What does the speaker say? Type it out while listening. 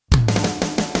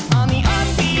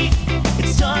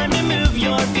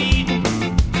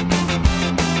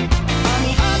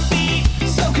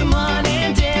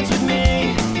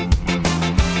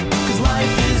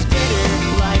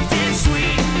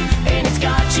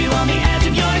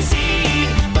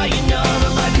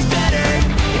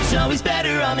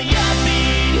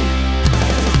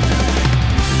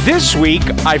This week,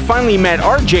 I finally met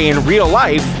RJ in real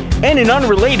life, and in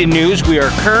unrelated news, we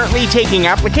are currently taking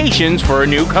applications for a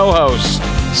new co-host.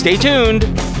 Stay tuned.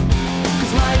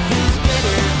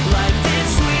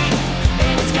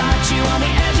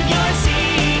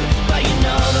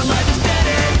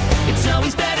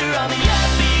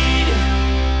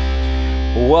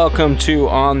 Welcome to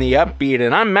On the Upbeat,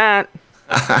 and I'm Matt.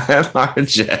 I'm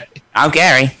RJ. I'm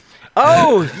Gary.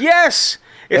 Oh, yes!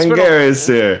 Gary's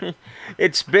here.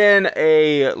 It's been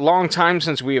a long time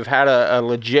since we have had a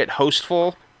legit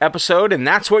hostful episode, and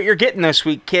that's what you're getting this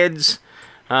week, kids.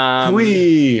 Matt,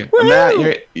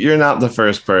 you're not the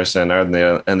first person and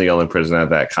the only person at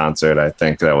that concert, I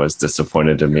think, that was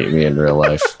disappointed to meet me in real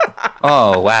life.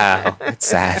 Oh, wow. It's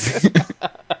sad.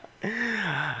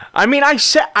 I mean,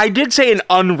 I did say in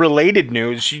unrelated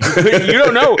news. You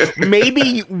don't know.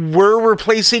 Maybe we're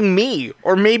replacing me,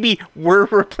 or maybe we're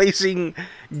replacing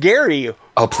Gary.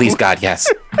 Oh, please, God, yes.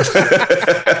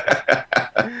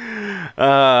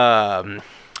 All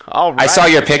right. I saw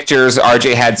your pictures.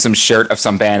 RJ had some shirt of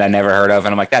some band I never heard of,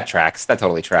 and I'm like, that tracks. That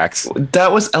totally tracks.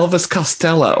 That was Elvis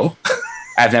Costello.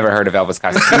 I've never heard of Elvis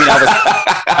Costello. I mean,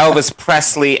 Elvis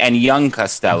Presley and Young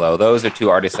Costello. Those are two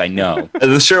artists I know.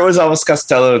 The shirt was Elvis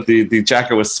Costello. The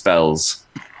jacket was Spells.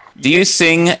 Do you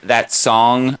sing that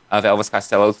song of Elvis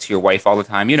Costello to your wife all the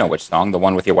time? You know which song, the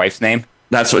one with your wife's name?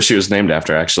 That's what she was named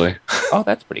after, actually. Oh,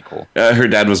 that's pretty cool. Her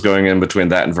dad was going in between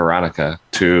that and Veronica,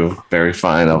 two very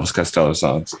fine Elvis Costello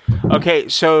songs. Okay,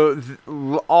 so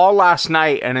all last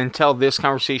night and until this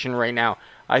conversation right now,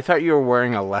 I thought you were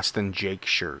wearing a Less Than Jake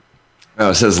shirt.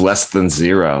 Oh, it says less than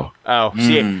zero. Oh,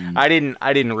 see, I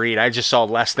didn't read. I just saw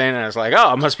less than, and I was like,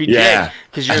 oh, it must be Jake.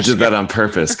 Jake. I did that on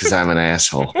purpose because I'm an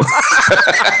asshole.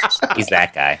 He's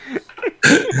that guy.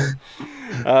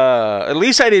 At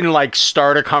least I didn't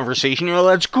start a conversation.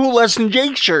 That's cool, Less Than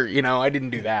Jake shirt. I didn't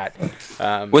do that.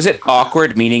 Was it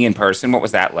awkward meeting in person? What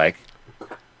was that like?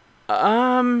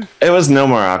 It was no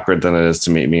more awkward than it is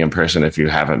to meet me in person if you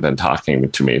haven't been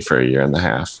talking to me for a year and a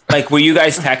half. Were you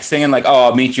guys texting and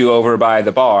I'll meet you over by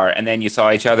the bar, and then you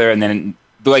saw each other, and then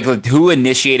who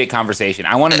initiated conversation?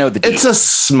 I want to know the deal. It's a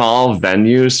small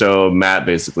venue, so Matt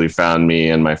basically found me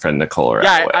and my friend Nicole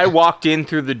right away. I walked in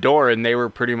through the door, and they were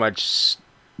pretty much...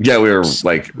 Yeah, we were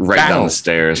right down the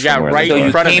stairs. Yeah, right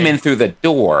in front of me. So you came in through the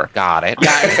door. Got it.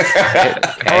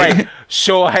 Yeah. All right.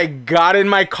 So I got in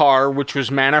my car, which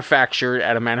was manufactured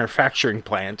at a manufacturing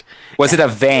plant. Was it a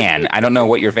van? I don't know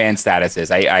what your van status is.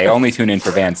 I only tune in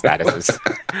for van statuses.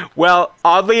 Well,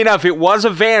 oddly enough, it was a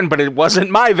van, but it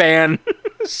wasn't my van.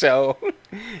 So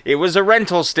it was a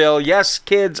rental still. Yes,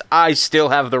 kids, I still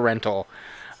have the rental.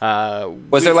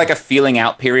 Was there a feeling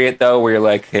out period though, where you're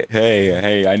like,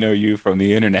 hey, I know you from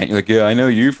the internet? You're like, yeah, I know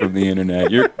you from the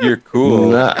internet. You're cool.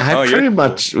 No, we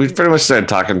pretty much started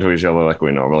talking to each other like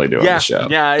we normally do on the show.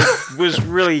 Yeah, it was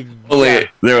really. There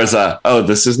was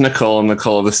this is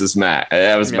Nicole, this is Matt.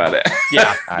 That was about it.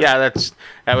 Yeah,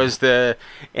 that was the,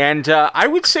 and I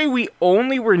would say we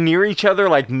only were near each other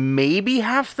maybe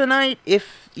half the night,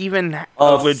 if even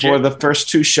legit. For the first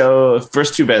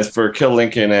two bands, for Kill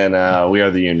Lincoln and We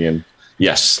Are the Union.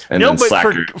 Yes. And no,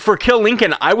 but for Kill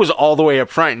Lincoln, I was all the way up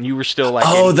front, and you were still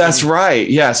that's right.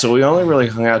 Yeah, so we only really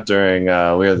hung out during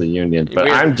We Are the Union, but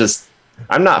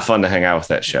I'm not fun to hang out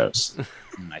with at shows.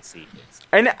 I see.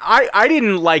 And I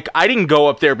didn't go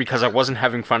up there because I wasn't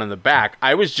having fun in the back.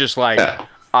 I was just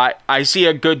I see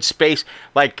a good space.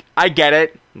 I get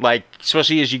it.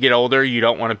 Especially as you get older, you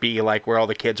don't want to be where all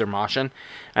the kids are moshing.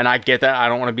 And I get that. I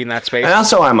don't want to be in that space. And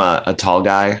also, I'm a tall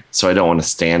guy, so I don't want to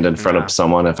stand in front of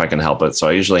someone if I can help it. So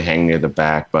I usually hang near the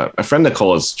back. But my friend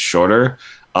Nicole is shorter,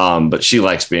 but she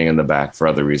likes being in the back for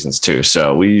other reasons too.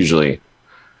 So we usually,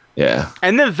 yeah.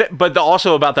 And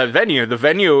also about that venue, the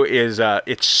venue is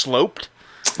it's sloped.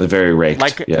 Very raked.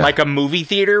 Like a movie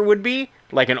theater would be.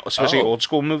 Especially old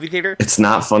school movie theater. It's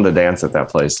not fun to dance at that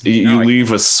place. You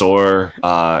leave with sore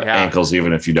ankles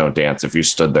even if you don't dance, if you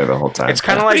stood there the whole time. It's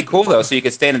kind of pretty cool, though, so you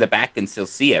can stand in the back and still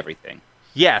see everything.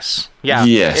 Yes. Yeah.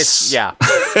 Yes. Yeah,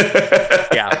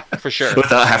 for sure.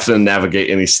 Without having to navigate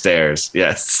any stairs.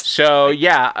 Yes. So,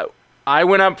 yeah, I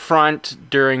went up front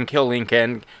during Kill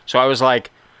Lincoln. So I was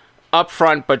up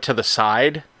front but to the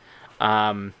side.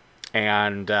 And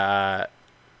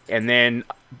then...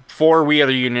 For We Are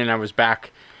the Union, I was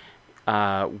back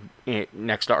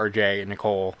next to RJ and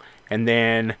Nicole. And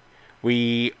then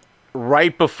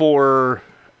right before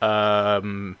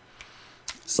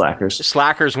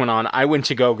Slackers went on, I went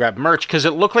to go grab merch because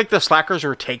it looked like the Slackers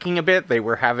were taking a bit. They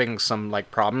were having some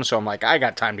problems. So I'm I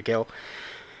got time to kill.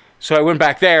 So I went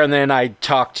back there, and then I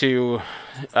talked to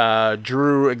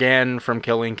Drew again from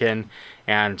Kill Lincoln,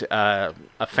 and a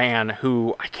fan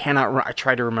who I cannot. I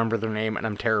try to remember their name, and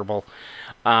I'm terrible.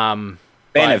 Fan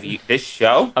of this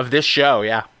show? Of this show,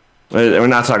 yeah. We're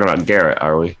not talking about Garrett,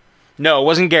 are we? No, it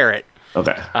wasn't Garrett.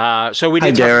 Okay. So we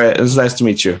did. Hi, Garrett. It was nice to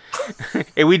meet you.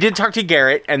 We did talk to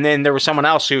Garrett, and then there was someone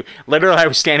else who literally I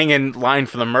was standing in line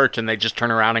for the merch, and they just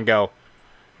turn around and go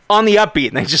on the upbeat,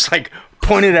 and they just like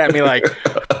pointed at me like,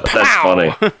 That's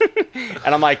funny.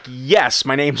 And I'm like, yes,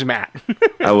 my name's Matt.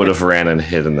 I would have ran and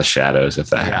hid in the shadows if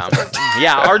that happened.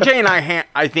 Yeah, RJ and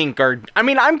I think are. I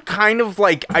mean, I'm kind of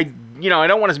like I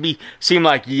don't want to seem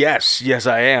like yes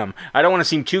I am. I don't want to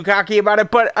seem too cocky about it,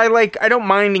 but I don't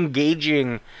mind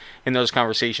engaging in those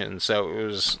conversations. So it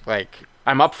was like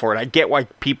I'm up for it. I get why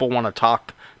people want to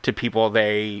talk to people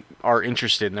they are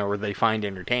interested in or they find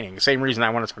entertaining. Same reason I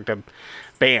want to talk to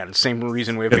bands. Same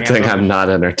reason we have Good bands. thing I'm not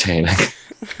entertaining.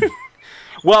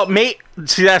 Well,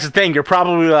 see, that's the thing. You're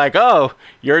probably like, oh,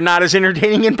 you're not as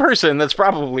entertaining in person. That's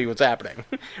probably what's happening.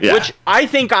 Yeah. Which I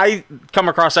think I come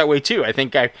across that way too. I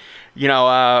think I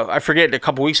forget a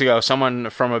couple weeks ago,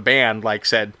 someone from a band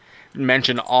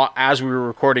mentioned as we were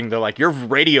recording, they're like, your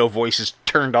radio voice is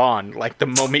turned on like the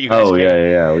moment you guys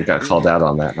yeah. We got called out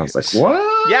on that. And I was like,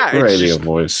 what? Yeah. Radio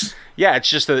voice. Yeah,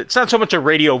 it's not so much a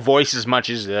radio voice as much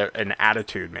as an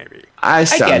attitude, maybe. I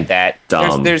get that.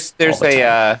 Dumb There's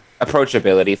a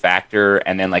approachability factor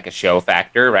and then like a show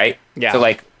factor, right? Yeah. So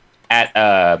like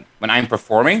when I'm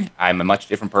performing, I'm a much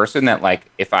different person than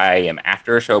like if I am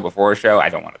after a show, before a show, I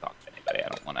don't want to talk to anybody. I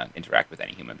don't want to interact with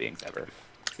any human beings ever.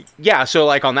 Yeah, so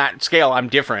like on that scale, I'm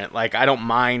different. Like I don't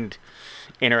mind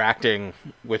interacting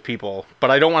with people, but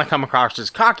I don't want to come across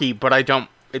as cocky, but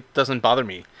it doesn't bother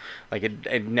me. Like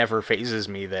it never phases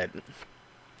me that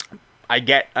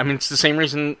it's the same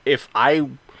reason if I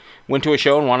went to a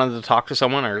show and wanted to talk to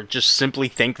someone or just simply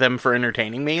thank them for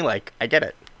entertaining me, like I get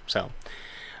it. So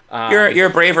you're a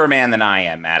braver man than I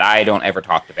am, Matt. I don't ever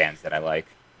talk to bands that I like.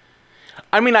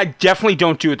 I mean, I definitely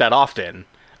don't do it that often.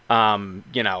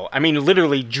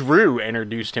 Literally Drew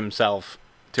introduced himself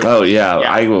to Oh, yeah.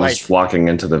 I was walking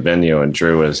into the venue and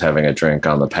Drew was having a drink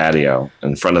on the patio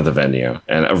in front of the venue.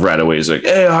 And right away he's like,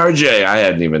 hey, RJ. I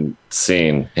hadn't even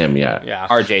seen him yet. Yeah.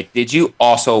 RJ, did you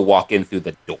also walk in through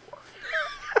the door?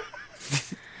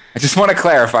 I just want to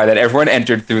clarify that everyone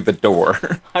entered through the door.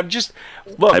 I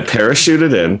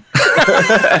parachuted in.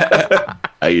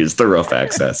 I used the roof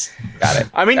access. Got it.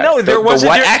 I mean, there was the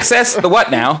what access? The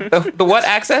what now? The what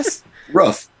access?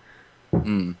 Roof. I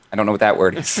don't know what that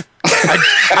word is.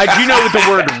 I do know what the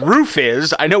word roof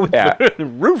is. I know what the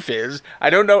roof is. I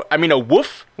don't know. I mean, a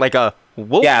woof, like a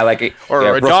wolf. Yeah, like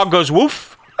a dog goes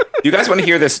woof. You guys want to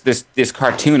hear this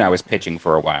cartoon I was pitching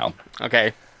for a while?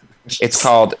 Okay. It's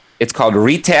called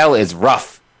Retail is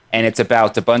Rough, and it's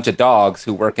about a bunch of dogs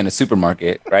who work in a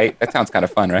supermarket. Right? That sounds kind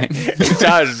of fun, right? It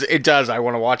does. It does. I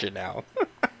want to watch it now.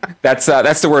 That's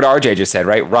the word RJ just said,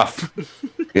 right? Rough.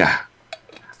 Yeah.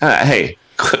 Hey.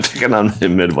 Quit picking on the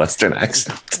Midwestern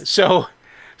accent. So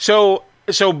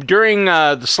during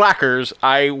the Slackers,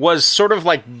 I was sort of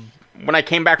like, when I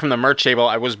came back from the merch table,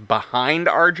 I was behind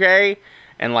RJ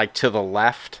and like to the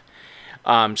left.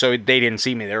 So they didn't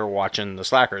see me. They were watching the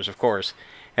Slackers, of course.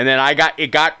 And then it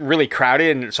got really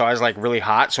crowded, and so I was like really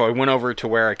hot. So I went over to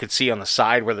where I could see on the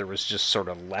side where there was just sort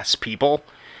of less people,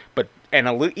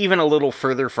 even a little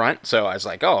further front. So I was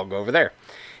like, oh, I'll go over there.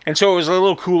 And so it was a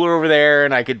little cooler over there,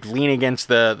 and I could lean against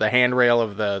the handrail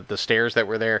of the stairs that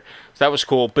were there. So that was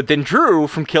cool. But then Drew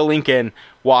from Kill Lincoln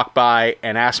walked by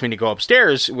and asked me to go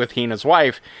upstairs with he and his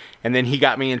wife, and then he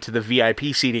got me into the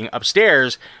VIP seating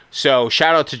upstairs. So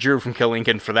shout out to Drew from Kill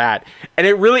Lincoln for that. And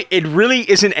it really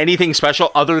isn't anything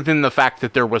special other than the fact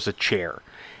that there was a chair.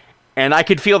 And I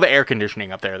could feel the air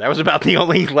conditioning up there. That was about the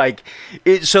only,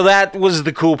 so that was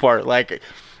the cool part.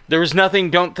 There was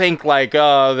nothing, don't think they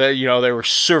were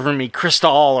serving me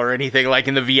Cristal or anything like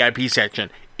in the VIP section.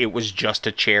 It was just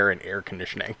a chair and air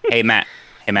conditioning. Hey, Matt,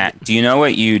 do you know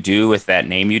what you do with that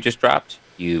name you just dropped?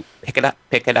 You pick it up,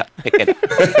 pick it up, pick it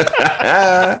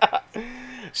up.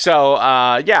 So,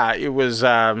 it was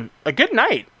a good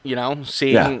night,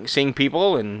 seeing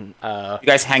people. And you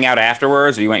guys hang out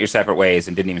afterwards, or you went your separate ways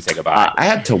and didn't even say goodbye? I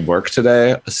had to work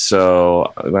today,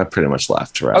 so I pretty much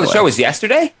left right away. The show was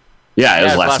yesterday? Yeah, it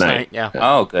was last night. Yeah.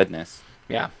 Oh, goodness.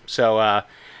 Yeah. So,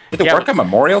 did it work on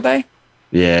Memorial Day?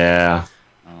 Yeah.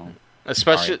 Oh,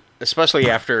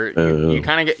 especially after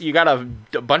you got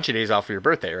a bunch of days off for your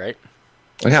birthday, right?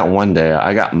 I got one day.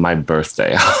 I got my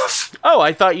birthday off. Oh,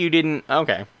 I thought you didn't.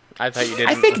 Okay. I thought you didn't.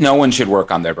 I think no one should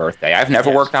work on their birthday. I've never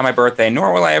worked on my birthday,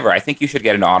 nor will I ever. I think you should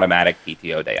get an automatic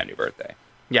PTO day on your birthday.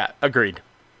 Yeah, agreed.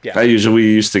 Yeah. We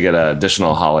used to get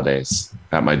additional holidays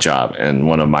at my job, and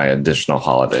one of my additional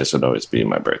holidays would always be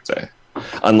my birthday.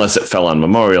 Unless it fell on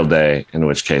Memorial Day, in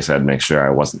which case I'd make sure I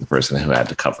wasn't the person who had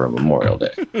to cover Memorial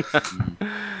Day.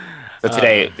 So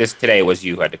today was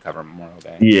you who had to cover Memorial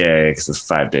Day. Yeah, because it's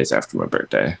 5 days after my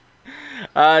birthday.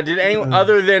 Did anyone,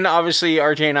 other than obviously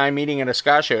RJ and I meeting at a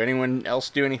ska show, anyone else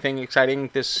do anything exciting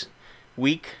this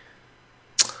week?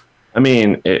 I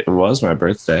mean, it was my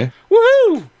birthday.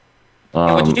 Woohoo!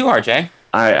 What'd you do, RJ?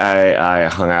 I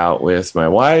hung out with my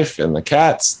wife and the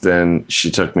cats. Then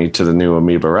she took me to the new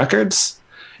Amoeba Records,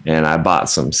 and I bought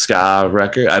some ska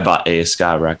record. I bought a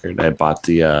ska record. I bought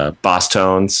the Boss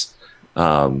Tones,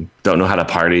 Don't Know How to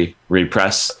Party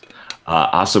repress.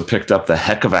 Also picked up the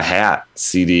Heck of a Hat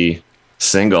CD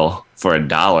single for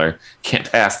 $1.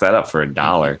 Can't pass that up for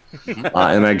 $1.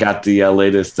 And I got the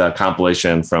latest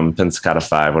compilation from Pensacata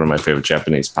 5, one of my favorite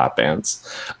Japanese pop bands.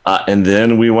 And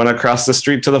then we went across the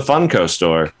street to the Funko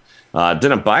store.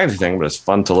 Didn't buy anything, but it's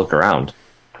fun to look around.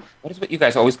 What is with you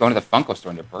guys always going to the Funko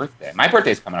store on your birthday? My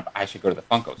birthday's coming up. I should go to the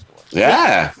Funko store.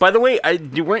 Yeah. By the way,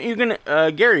 weren't you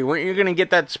gonna, Gary? Weren't you gonna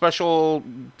get that special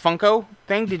Funko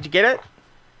thing? Did you get it?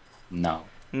 No.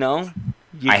 No.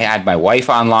 I had my wife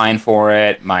online for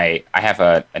it. I have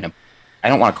I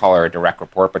don't want to call her a direct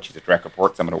report, but she's a direct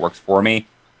report, someone who works for me.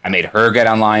 I made her get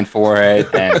online for it,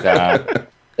 and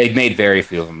it made very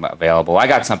few of them available. I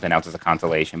got something else as a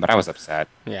consolation, but I was upset.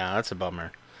 Yeah, that's a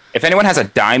bummer. If anyone has a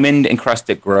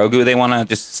diamond-encrusted Grogu they want to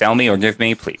just sell me or give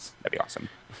me, please. That'd be awesome.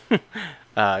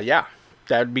 Yeah,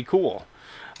 that'd be cool.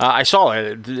 I saw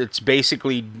it. It's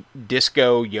basically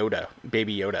Disco Yoda,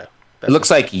 Baby Yoda. It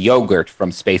looks like yogurt from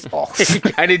Spaceballs. It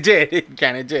kind of did. It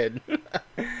kind of did.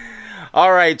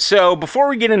 All right. So before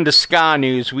we get into ska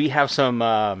news, we have some.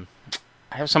 I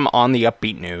have some on the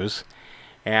upbeat news,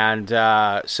 and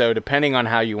so depending on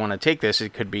how you want to take this,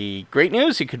 it could be great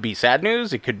news, it could be sad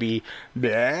news, it could be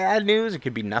bad news, it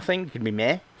could be nothing, it could be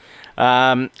meh.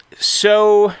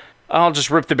 So I'll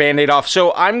just rip the Band-Aid off.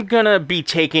 So I'm gonna be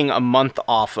taking a month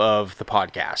off of the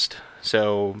podcast.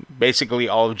 So basically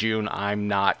all of June, I'm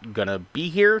not going to be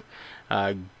here.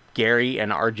 Gary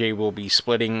and RJ will be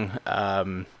splitting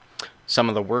some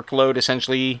of the workload,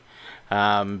 essentially,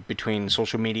 between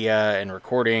social media and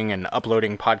recording and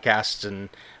uploading podcasts and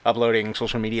uploading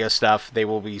social media stuff. They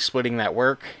will be splitting that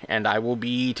work, and I will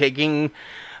be taking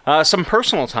some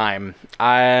personal time.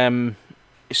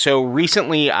 So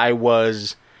recently I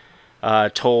was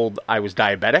told I was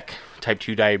diabetic, type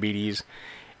 2 diabetes.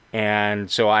 And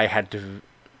so I had to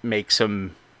make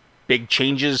some big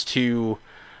changes to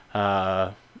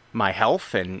my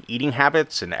health and eating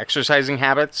habits and exercising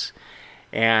habits.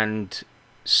 And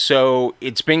so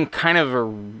it's been kind of a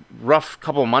rough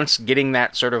couple of months getting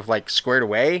that sort of like squared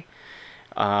away.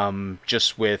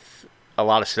 Just with a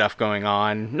lot of stuff going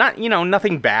on. Not,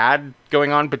 nothing bad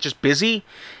going on, but just busy.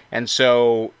 And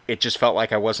so it just felt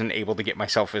like I wasn't able to get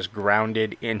myself as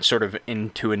grounded in sort of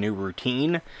into a new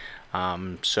routine.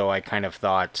 So I kind of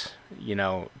thought,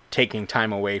 taking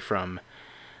time away from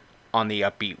On the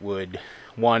Upbeat would,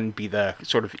 one, be the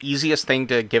sort of easiest thing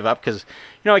to give up, because,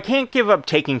 I can't give up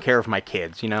taking care of my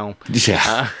kids,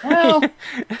 Yeah. Well,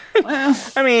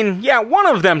 I mean, yeah, one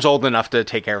of them's old enough to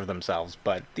take care of themselves,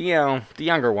 but, the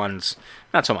younger ones,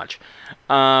 not so much.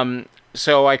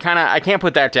 So I can't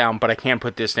put that down, but I can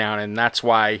put this down, and that's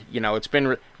why, it's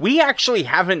been, we actually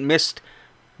haven't missed.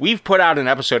 We've put out an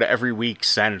episode every week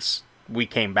since we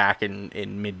came back in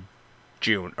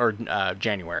mid-June or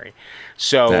January.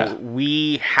 So yeah.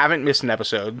 We haven't missed an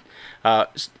episode.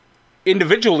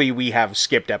 Individually, we have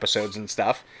skipped episodes and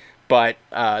stuff, but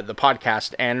the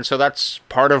podcast. And so that's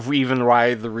part of even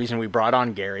why the reason we brought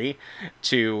on Gary,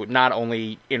 to not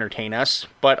only entertain us,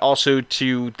 but also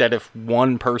that if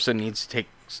one person needs to take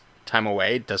time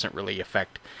away, it doesn't really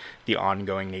affect the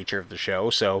ongoing nature of the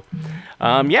show. So,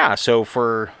 so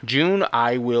for June,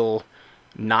 I will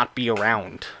not be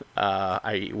around.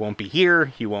 I won't be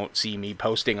here. You won't see me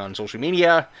posting on social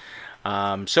media.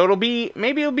 So it'll be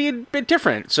a bit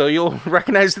different. So you'll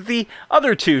recognize that the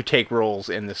other two take roles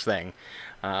in this thing,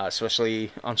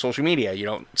 especially on social media. You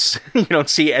don't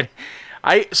see it.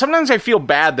 Sometimes I feel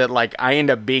bad that I end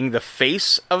up being the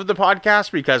face of the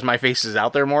podcast because my face is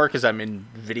out there more because I'm in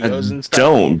videos and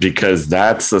stuff. Because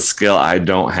that's a skill I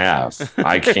don't have.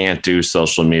 I can't do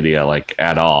social media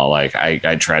at all.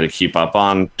 I try to keep up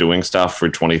on doing stuff for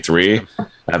 23.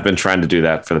 I've been trying to do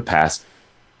that for the past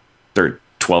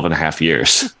 12 and a half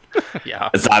years.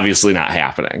 Yeah. It's obviously not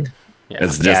happening. Yeah.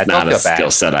 It's just not a skill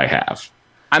set I have.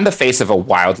 I'm the face of a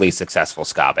wildly successful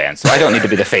ska band, so I don't need to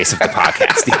be the face of the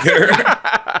podcast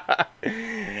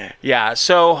either. Yeah,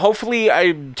 so hopefully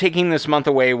taking this month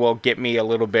away will get me a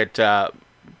little bit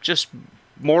just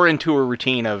more into a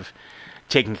routine of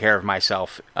taking care of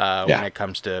myself when it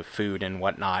comes to food and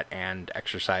whatnot, and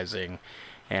exercising,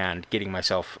 and getting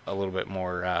myself a little bit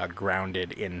more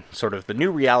grounded in sort of the new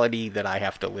reality that I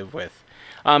have to live with.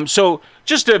 So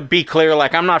just to be clear,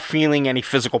 like, I'm not feeling any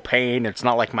physical pain. It's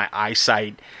not like my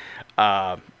eyesight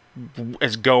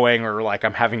is going, or like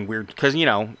I'm having weird, because, you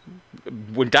know,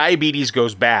 when diabetes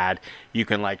goes bad, you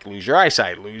can like lose your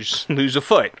eyesight, lose a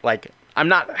foot. Like, I'm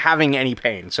not having any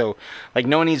pain, so like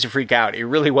no one needs to freak out. It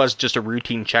really was just a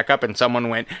routine checkup, and someone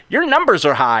went, "Your numbers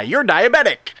are high. You're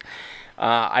diabetic."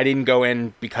 I didn't go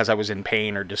in because I was in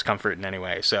pain or discomfort in any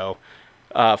way. So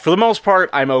for the most part,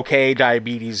 I'm okay. Type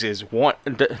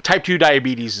 2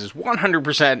 diabetes is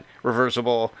 100%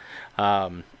 reversible.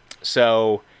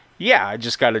 So yeah, I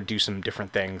just got to do some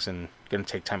different things and gonna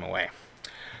take time away.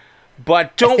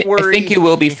 But don't worry. I think you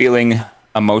will be feeling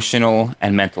emotional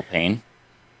and mental pain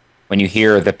when you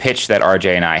hear the pitch that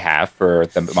RJ and I have for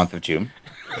the month of June.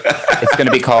 It's going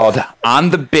to be called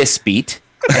On the Biss Beat.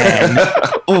 And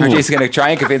RJ's going to try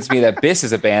and convince me that Biss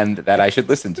is a band that I should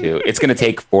listen to. It's going to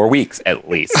take 4 weeks at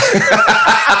least.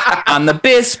 On the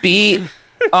Biss Beat,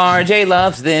 RJ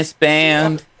loves this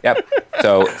band. Yep.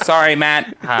 So, sorry,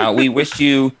 Matt. We wish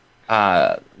you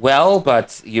well,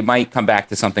 but you might come back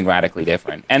to something radically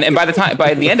different. And by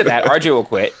the end of that, RJ will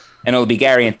quit, and it'll be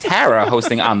Gary and Tara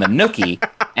hosting On the Nookie,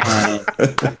 and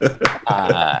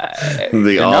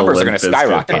the numbers are going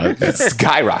to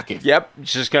skyrocket. Yep,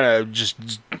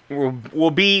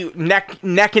 we'll be neck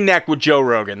and neck with Joe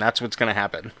Rogan. That's what's going to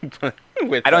happen. I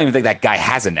don't even think that guy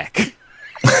has a neck.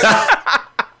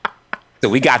 So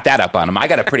we got that up on him. I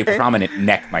got a pretty prominent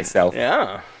neck myself.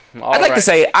 Yeah. I'd like to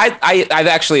say I've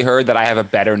actually heard that I have a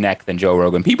better neck than Joe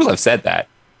Rogan. People have said that.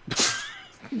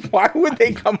 Why would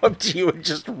they come up to you and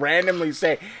just randomly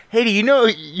say, "Hey, do you know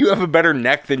you have a better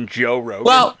neck than Joe Rogan?"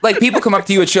 Well, like, people come up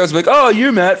to you at shows and be like, "Oh,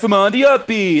 you're Matt from On the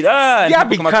Upbeat." Yeah,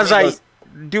 because I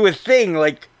do a thing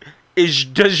like,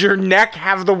 does your neck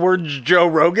have the words Joe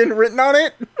Rogan written on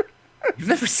it? You've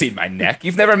never seen my neck.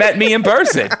 You've never met me in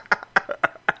person.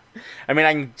 I mean,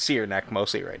 I can see your neck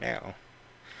mostly right now.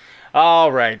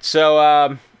 All right,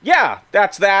 so yeah,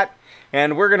 that's that.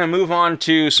 And we're going to move on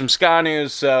to some ska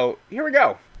news, so here we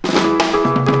go. Rude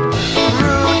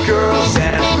girls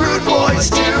and rude boys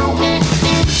too.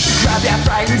 Grab your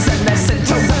friends and listen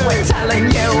to what we're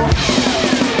telling you.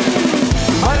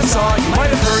 I'm sorry, you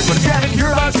might have heard, but again,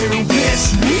 you're about to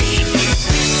miss me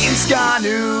in ska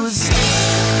news.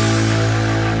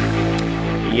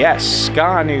 Yes,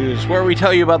 ska news, where we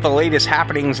tell you about the latest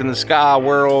happenings in the ska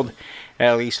world,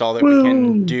 at least all that we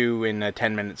can do in a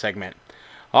 10-minute segment.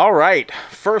 All right,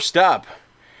 first up,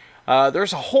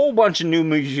 there's a whole bunch of new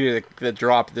music that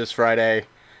dropped this Friday,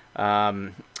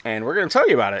 and we're going to tell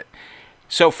you about it.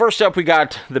 So first up, we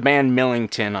got the band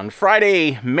Millington. On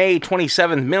Friday, May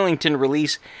 27th, Millington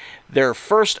released their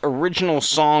first original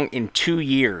song in 2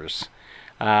 years,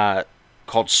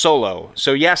 called Solo.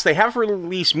 So yes, they have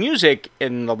released music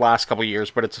in the last couple of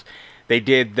years, but they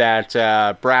did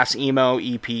that Brass Emo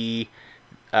EP,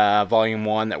 Volume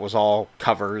 1, that was all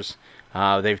covers.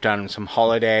 They've done some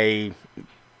holiday,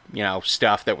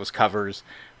 stuff that was covers,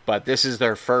 but this is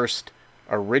their first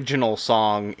original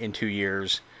song in 2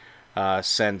 years,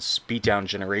 since Beatdown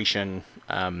Generation,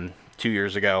 2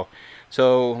 years ago.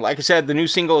 So, like I said, the new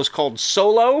single is called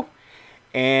Solo,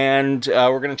 and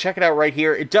we're going to check it out right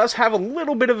here. It does have a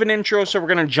little bit of an intro, so we're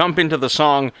going to jump into the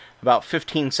song about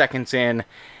 15 seconds in,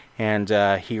 and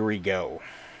here we go.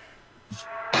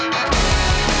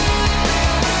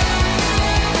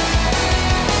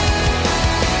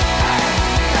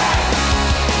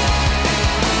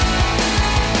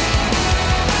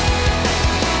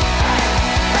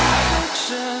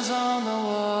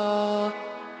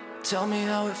 Tell me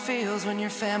how it feels when your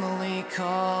family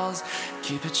calls.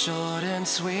 Keep it short and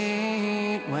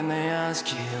sweet when they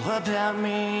ask you about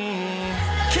me.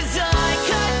 'Cause I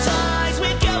cut ties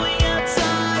with going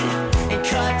outside and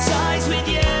cut ties with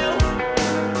you.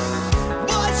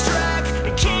 Lost track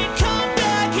and can't come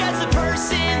back as the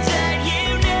person that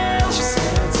you knew. Just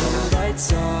turn the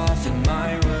lights off in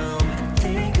my room and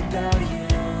think about you.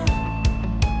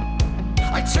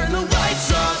 I turn the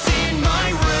lights off in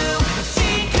my room.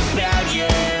 About you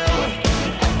when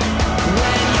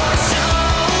you're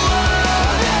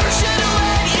solo, never should have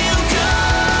let you go.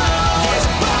 There's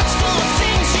a box full of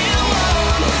things you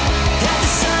own. At the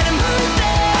side of my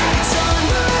bed, it's on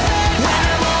my head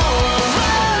when I'm all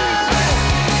alone.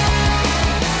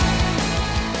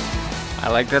 I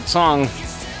like that song.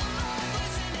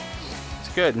 It's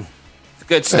good. It's a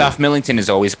Good stuff. Millington is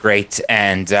always great,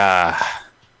 and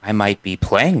I might be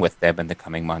playing with them in the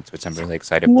coming months, which I'm really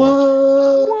excited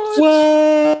for.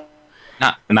 What?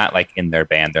 Not like in their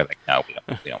band. They're like, no, we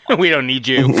don't want We don't need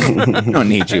you. we don't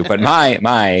need you. But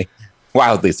my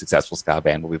wildly successful ska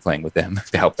band will be playing with them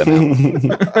to help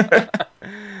them out.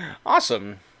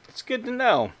 Awesome. It's good to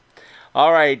know.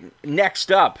 All right,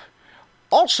 next up,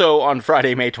 also on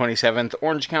Friday, May 27th,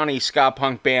 Orange County ska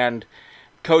punk band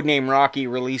Codename Rocky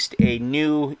released a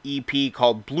new EP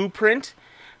called Blueprint.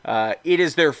 It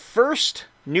is their first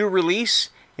new release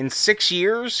in 6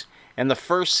 years, and the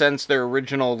first since their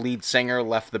original lead singer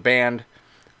left the band.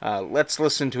 Let's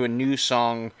listen to a new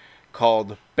song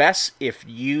called Best If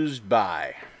Used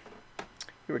By.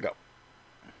 Here we go.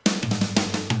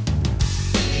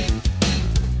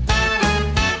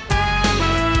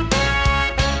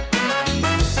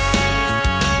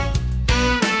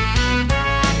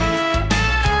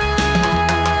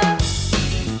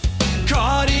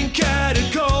 Caught in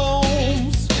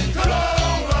catacombs,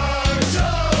 comatose,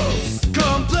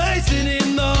 complacent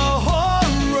in the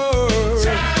horror.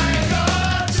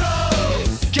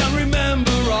 Comatose, can't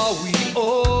remember all we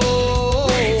owe.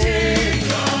 We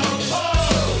decompose,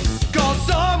 call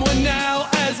someone now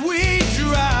as we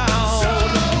drown. So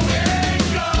it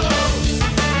goes.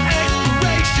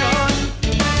 Expiration,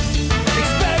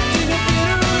 expecting a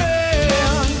bitter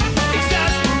end.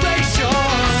 Exasperation.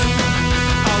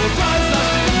 Our rise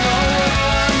lost in the wind.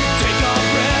 Take our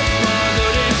breaths,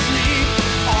 smothered in sleep.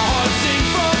 Our hearts sing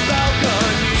from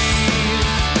balconies.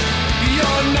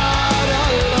 You're not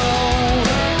alone.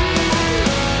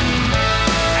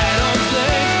 At arm's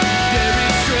length, there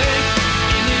is strength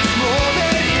in this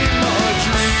moment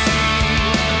imagery.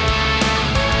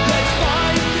 Let's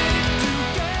find it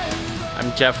together.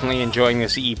 I'm definitely enjoying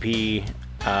this EP.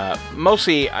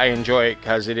 Mostly I enjoy it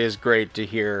because it is great to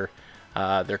hear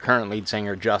their current lead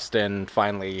singer Justin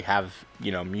finally have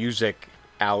music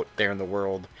out there in the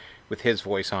world with his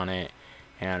voice on it,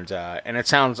 and it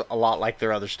sounds a lot like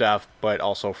their other stuff, but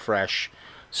also fresh.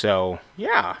 So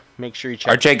yeah, make sure you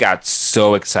check. RJ got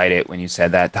so excited when you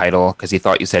said that title because he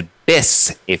thought you said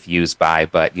 "Bis if used by,"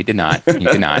 but you did not. You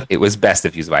did not. It was "Best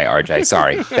if used by." RJ,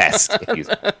 sorry, "Best if used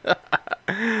by,"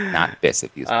 not "Bis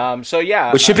if used by." So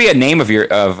yeah, Which should be a name of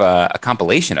a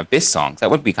compilation of Bis songs.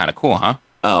 That would be kind of cool, huh?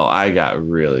 Oh, I got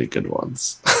really good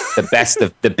ones. The best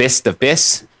of the best of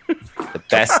Bis, the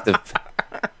best of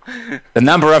the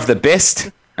number of the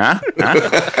best, huh?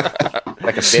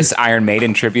 Like a Bis Iron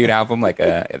Maiden tribute album,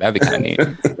 that'd be kind of neat.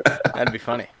 that'd be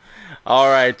funny. All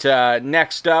right,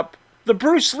 next up, the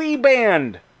Bruce Lee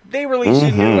Band. They released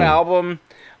a new album,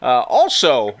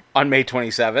 also on May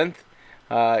 27th.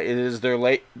 It is the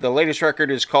latest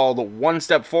record is called One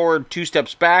Step Forward, Two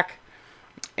Steps Back.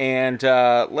 And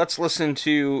let's listen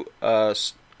to a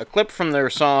clip from their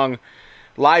song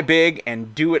Lie Big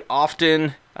and Do It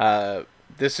Often.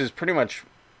 This is pretty much,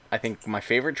 I think, my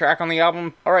favorite track on the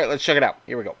album. All right, let's check it out.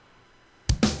 Here we go.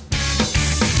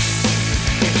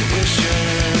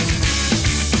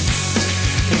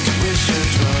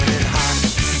 Intuition's running hot.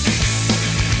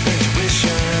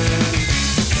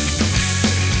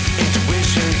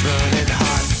 Intuition's running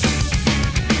hot.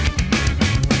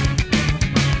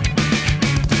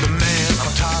 The man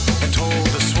on top and told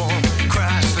the swarm,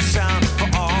 crash the sound for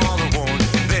all the warn.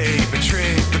 They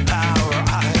betrayed the power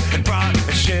I had brought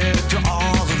and shared to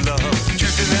all the love.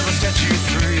 Truth will never set you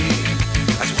free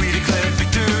as we declare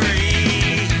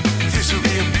victory. This will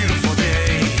be a beautiful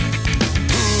day.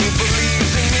 Who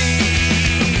believes in me?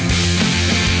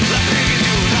 Like big and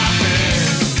do it often.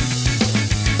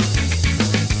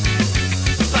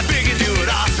 Like big and do it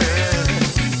often.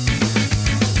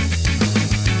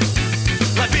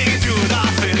 Like big and do it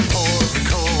often. Pour the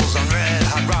coals on red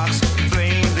hot rocks.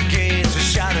 Flame the gates with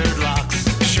shattered locks.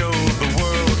 Show the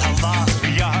world how lost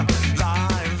we are.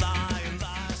 Lie, lie,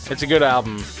 lie. It's a good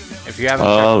album. If you haven't,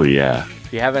 Oh yeah,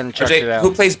 if you haven't checked it RJ, out,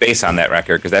 who plays bass on that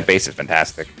record? Because that bass is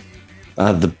fantastic.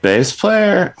 the bass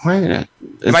player. Wait,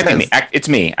 It might be me. It's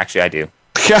me. Actually, I do.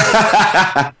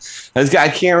 I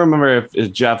can't remember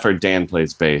if Jeff or Dan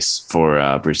plays bass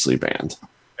for Bruce Lee Band.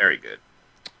 Very good.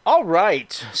 All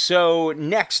right. So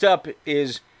next up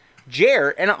is Jer,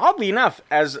 and oddly enough,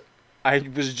 as I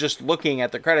was just looking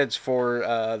at the credits for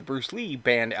the Bruce Lee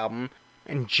Band album,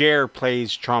 and Jer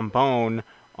plays trombone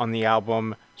on the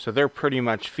album, so they're pretty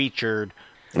much featured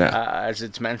Yeah. as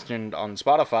it's mentioned on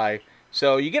Spotify.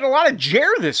 So you get a lot of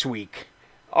Jer this week.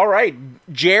 All right,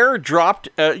 Jer dropped.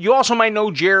 You also might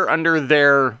know Jer under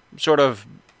their sort of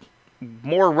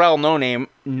more well-known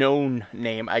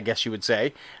name, I guess you would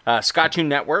say, Scott Tune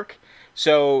Network.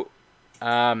 So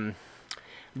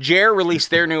Jer released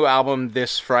their new album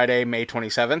this Friday, May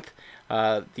 27th.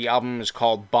 The album is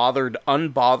called Bothered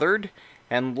Unbothered,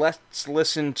 and let's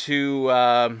listen to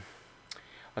a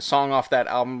song off that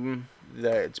album.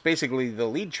 It's basically the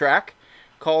lead track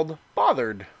called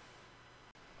Bothered.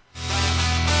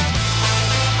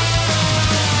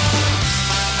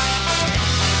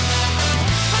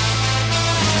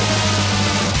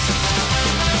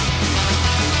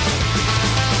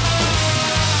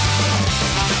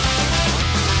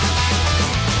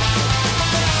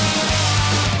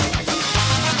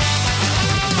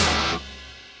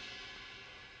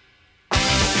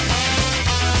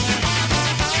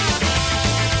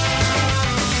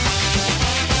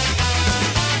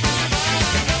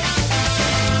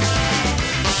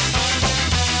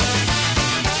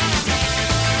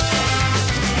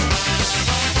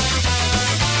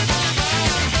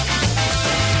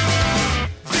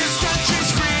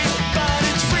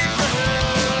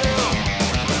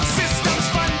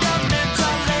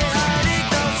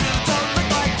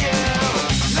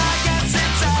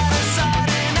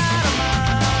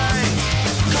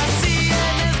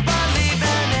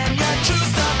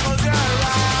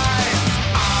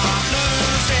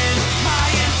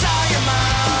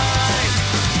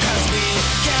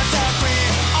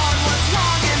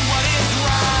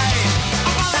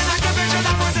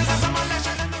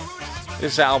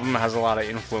 This album has a lot of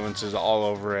influences all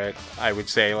over it. I would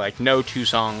say like no two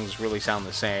songs really sound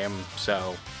the same.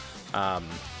 So,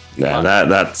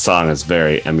 that song is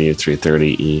very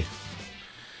MU330E.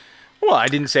 Well, I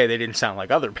didn't say they didn't sound like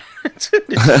other bands.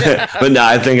 But no,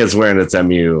 I think it's wearing its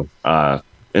MU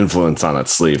influence on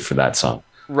its sleeve for that song.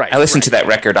 Right. I listened to that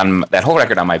whole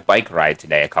record on my bike ride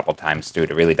today a couple times too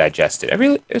to really digest it.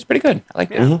 It was pretty good. I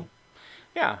liked it. Mm-hmm.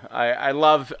 Yeah, I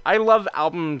love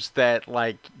albums that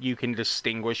like you can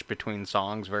distinguish between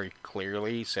songs very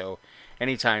clearly. So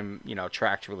anytime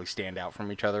tracks really stand out from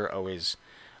each other, always.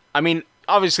 I mean,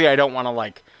 obviously, I don't want to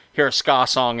like hear a ska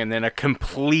song and then a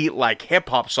complete like hip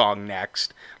hop song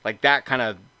next, like that kind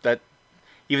of that.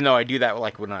 Even though I do that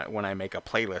like when I make a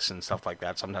playlist and stuff like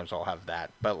that, sometimes I'll have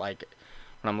that. But like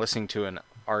when I'm listening to an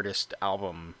artist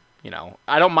album,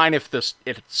 I don't mind if it's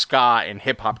ska and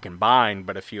hip hop combined,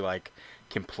 but if you like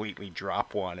completely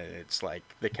drop one and it's like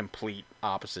the complete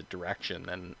opposite direction,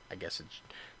 then I guess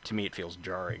to me it feels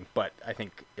jarring. But I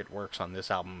think it works on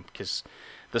this album because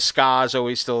the ska is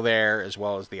always still there as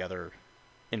well as the other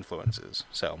influences.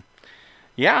 So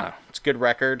yeah, it's a good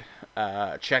record.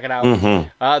 Check it out.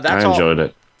 I enjoyed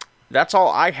it. That's all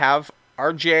I have.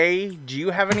 RJ, do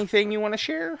you have anything you want to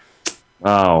share?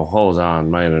 Oh, hold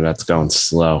on, my internet's going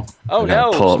slow. Oh, I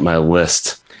gotta pull up my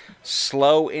list.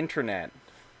 Slow internet.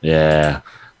 Yeah.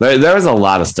 There was a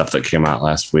lot of stuff that came out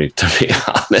last week, to be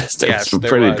honest. It was a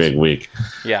pretty big week.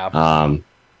 Yeah.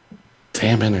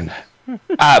 Damn internet.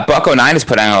 Buck09 is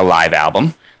putting out a live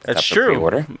album. That's true.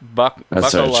 Pre-order.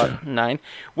 That's very true. 9.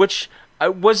 Which,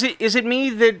 is it me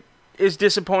that is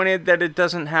disappointed that it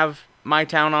doesn't have My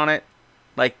Town on it?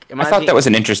 Like, I thought that was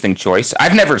an interesting choice.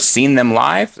 I've never seen them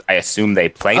live. I assume they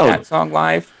play that song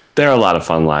live. They're a lot of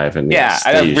fun live, and yeah,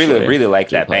 I really like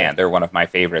that band. They're one of my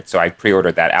favorites, so I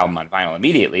pre-ordered that album on vinyl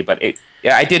immediately. But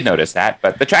I did notice that.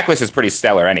 But the track list is pretty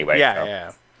stellar anyway.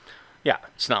 Yeah.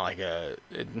 It's not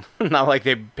like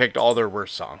they picked all their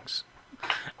worst songs.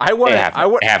 They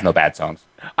have no bad songs.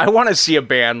 I want to see a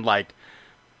band like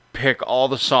pick all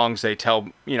the songs they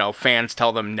tell fans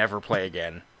tell them never play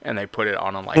again, and they put it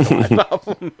on like a live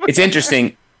album. It's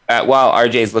interesting. While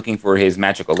RJ is looking for his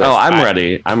magical list, I'm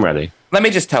ready. Let me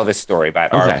just tell this story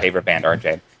about our favorite band,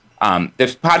 RJ.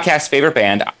 This podcast favorite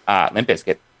band, Limp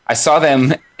Bizkit. I saw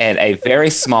them at a very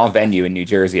small venue in New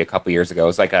Jersey a couple years ago. It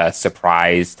was like a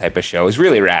surprise type of show. It was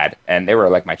really rad, and they were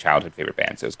like my childhood favorite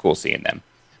band, so it was cool seeing them.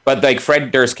 But like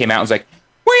Fred Durst came out and was like,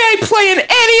 "We ain't playing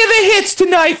any of the hits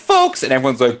tonight, folks," and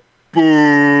everyone's like,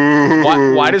 "Boo!"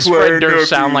 Why does Fred Durst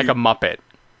sound like a Muppet?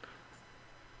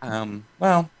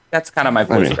 Well, that's kind of my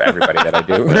voice for everybody that I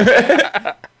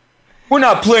do. We're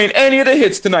not playing any of the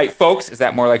hits tonight, folks. Is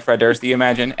that more like Fred Durst, do you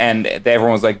imagine? And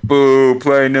everyone was like, boo,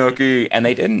 play Nookie. And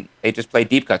they didn't. They just played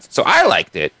deep cuts. So I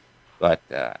liked it. But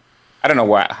I don't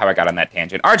know how I got on that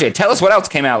tangent. RJ, tell us what else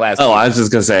came out last week. I was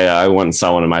just going to say, I went and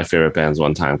saw one of my favorite bands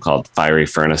one time called Fiery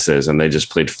Furnaces, and they just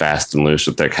played fast and loose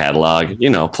with their catalog.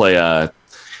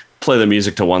 Play the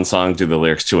music to one song, do the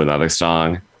lyrics to another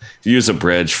song. Use a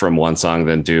bridge from one song,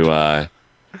 then do a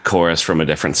chorus from a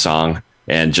different song.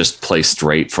 And just play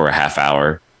straight for a half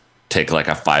hour, take like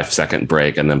a 5-second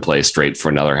break, and then play straight for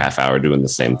another half hour doing the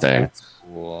same thing. That's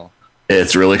cool.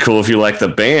 It's really cool if you like the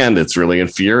band. It's really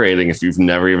infuriating if you've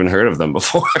never even heard of them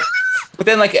before. But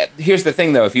then, like, here's the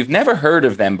thing, though. If you've never heard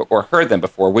of them or heard them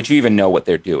before, would you even know what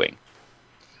they're doing?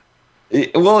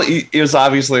 Well, it was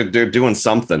obviously they're doing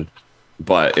something,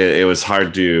 but it was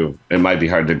hard to. It might be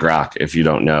hard to grok if you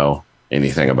don't know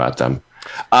anything about them.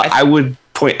 I would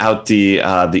point out the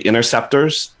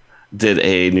Interceptors did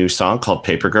a new song called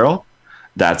Paper Girl.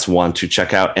 That's one to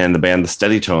check out. And the band The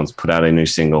Steady Tones put out a new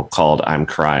single called I'm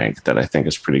Crying that I think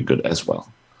is pretty good as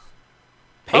well.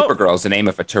 Paper Girl is the name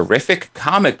of a terrific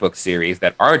comic book series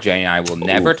that RJ and I will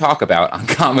never talk about on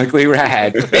Comically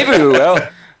Rad. Maybe we will.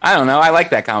 I don't know. I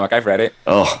like that comic. I've read it.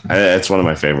 Oh, it's one of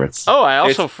my favorites. Oh, I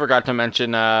also forgot to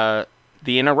mention The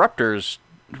Interrupters.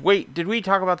 Wait, did we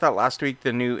talk about that last week,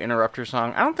 the new Interrupter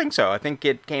song? I don't think so. I think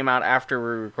it came out after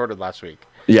we recorded last week.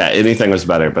 Yeah, Anything Was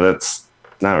Better, but it's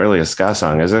not really a ska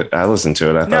song, is it? I listened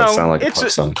to it. I thought it sounded like a pop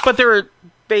song. But they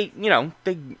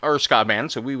are a ska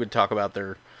band, so we would talk about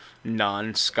their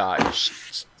non-ska.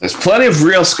 There's plenty of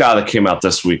real ska that came out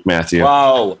this week, Matthew.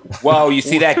 Whoa, you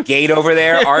see that gate over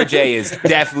there? RJ is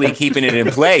definitely keeping it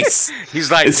in place.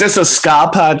 He's like, is this a ska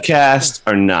podcast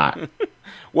or not?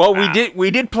 Well,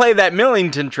 we did play that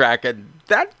Millington track, and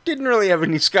that didn't really have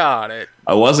any ska on it.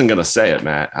 I wasn't gonna say it,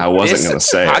 Matt. I wasn't gonna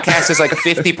say it. Podcast is like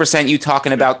 50% you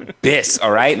talking about Biss.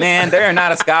 All right, man. They're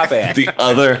not a ska band.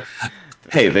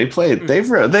 Hey, they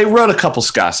wrote a couple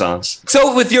ska songs.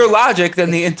 So with your logic,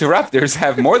 then the Interrupters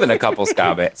have more than a couple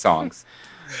ska songs.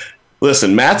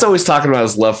 Listen, Matt's always talking about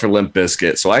his love for Limp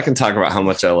Bizkit, so I can talk about how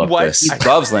much I love this. He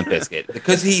loves Limp Bizkit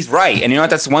because he's right. And you know what?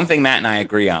 That's one thing Matt and I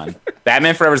agree on.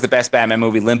 Batman Forever is the best Batman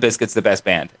movie. Limp Bizkit's the best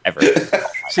band ever.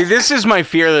 See, this is my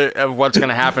fear of what's going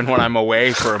to happen when I'm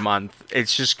away for a month.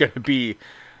 It's just going to be...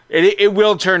 It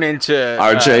will turn into...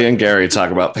 RJ and Gary talk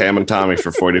about Pam and Tommy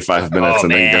for 45 minutes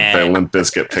and then get their Limp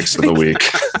Bizkit picks of the week.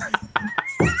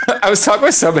 I was talking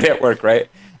with somebody at work, right?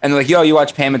 And they're like, yo, you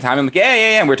watch Pam and Tommy? I'm like,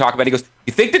 yeah. And we were talking about it. He goes,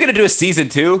 you think they're going to do a season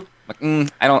 2? I'm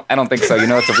like, I don't think so. You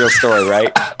know, it's a real story,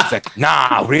 right? He's like,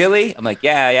 nah, really? I'm like,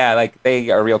 yeah. Like, they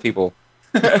are real people.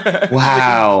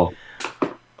 Wow.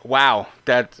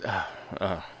 That...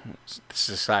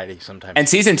 society sometimes. And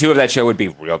season 2 of that show would be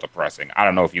real depressing. I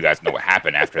don't know if you guys know what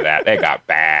happened after that. They got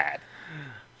bad.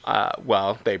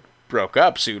 Well, they broke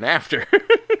up soon after.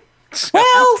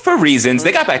 Well, for reasons.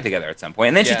 They got back together at some point.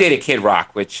 And then she dated Kid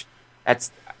Rock, which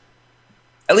that's,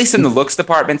 at least in the looks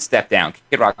department, step down.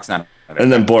 Kid Rock's not.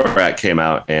 And then Borat came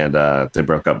out and they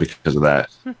broke up because of that.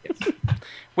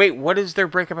 Wait, what does their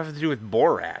breakup have to do with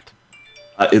Borat?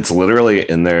 It's literally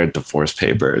in their divorce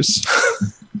papers.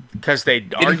 Because they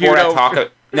argued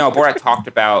Borat talked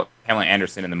about Pamela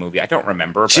Anderson in the movie. I don't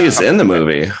remember. She's in the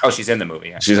movie. Oh, she's in the movie.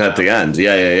 Yeah. She's at the end.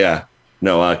 Yeah.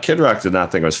 No, Kid Rock did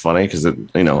not think it was funny because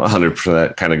it,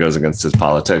 100% kind of goes against his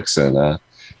politics. And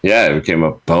it became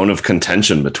a bone of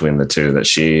contention between the two that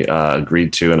she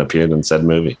agreed to and appeared in said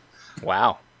movie.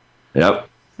 Wow. Yep.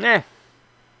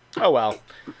 Oh, well.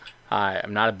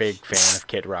 I'm not a big fan of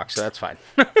Kid Rock, so that's fine.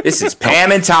 This is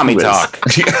Pam and Tommy talk.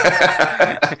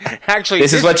 Actually,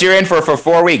 this is what you're in for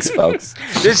 4 weeks, folks.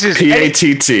 This is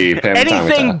PATT. Pam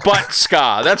anything but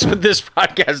ska. That's what this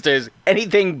podcast is.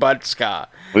 Anything but ska.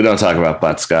 We don't talk about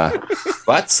butt ska.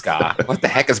 Butt ska? What the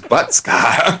heck is butt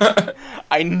ska?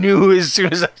 I knew as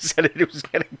soon as I said it, it was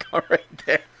going to go right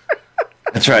there.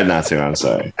 I tried not to. I'm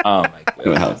sorry. Oh, my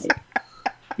goodness.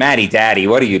 Maddie Daddy,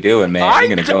 what are you doing, man?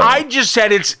 I just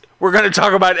said we're going to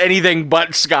talk about anything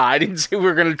but ska. I didn't say we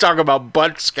were going to talk about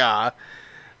butt ska.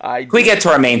 Can we get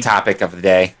to our main topic of the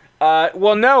day?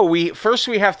 Well, no. We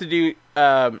have to do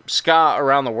ska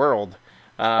around the world.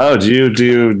 Do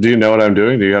you know what I'm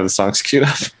doing? Do you have the songs queued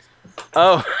up?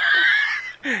 Oh,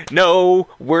 no,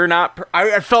 we're not.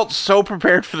 I felt so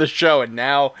prepared for the show, and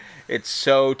now it's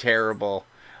so terrible.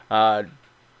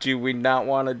 Do we not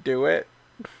want to do it?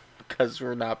 Because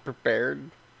we're not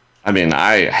prepared. I mean,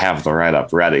 I have the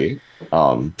write-up ready,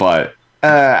 but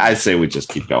I say we just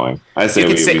keep going. I say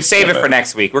we save it for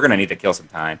next week. We're gonna need to kill some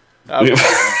time. Okay.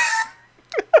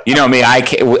 You know me,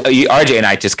 RJ and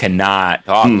I just cannot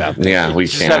talk about this. Yeah, we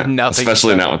can't,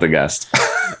 especially not with a guest.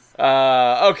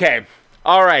 Okay,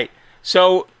 all right.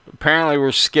 So apparently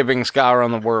we're skipping ska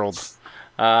around the world.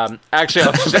 Actually,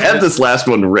 I'll just I had this last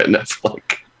one written up for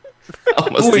like.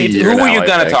 Who are you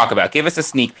going to talk about? Give us a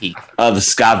sneak peek. The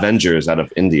Scavengers out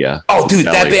of India. Oh, dude,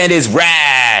 that band is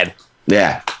rad.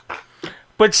 Yeah.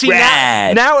 But see,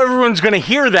 now everyone's going to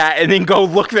hear that and then go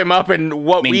look them up and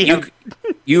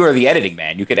you are the editing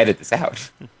man. You could edit this out.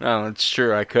 Oh, that's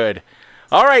true. I could.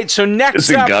 All right, so next Is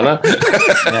it gonna?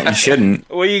 No, you shouldn't.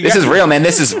 This is real, man.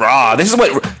 This is raw. This is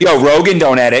what... Rogan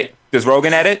don't edit. Does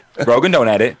Rogan edit? Rogan don't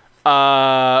edit.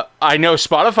 I know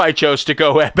Spotify chose to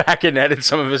go back and edit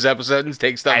some of his episodes and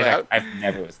take stuff out. I've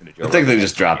never listened to Joe I think Rogan. they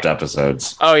just dropped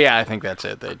episodes. Oh yeah, I think that's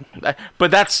it.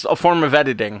 But that's a form of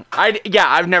editing.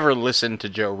 I've never listened to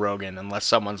Joe Rogan unless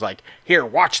someone's like, "Here,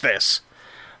 watch this,"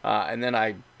 and then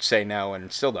I say no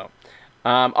and still don't.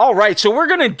 All right, so we're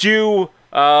gonna do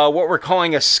what we're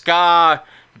calling a ska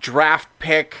draft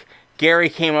pick. Gary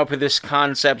came up with this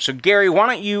concept. So Gary, why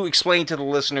don't you explain to the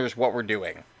listeners what we're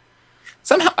doing?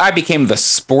 Somehow I became the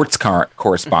sports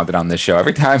correspondent on this show.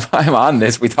 Every time I'm on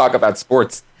this, we talk about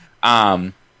sports.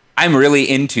 I'm really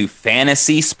into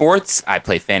fantasy sports. I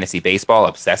play fantasy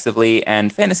baseball obsessively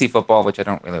and fantasy football, which I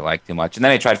don't really like too much. And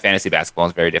then I tried fantasy basketball.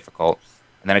 It's very difficult.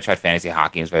 And then I tried fantasy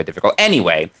hockey. It's very difficult.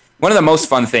 Anyway, one of the most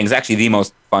fun things, actually the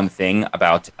most fun thing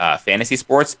about fantasy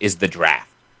sports is the draft.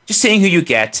 Just seeing who you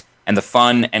get and the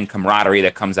fun and camaraderie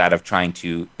that comes out of trying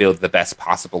to build the best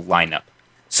possible lineup.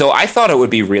 So I thought it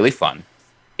would be really fun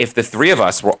if the three of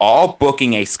us were all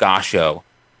booking a ska show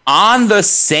on the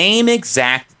same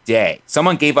exact day.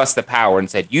 Someone gave us the power and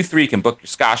said, you three can book your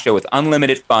ska show with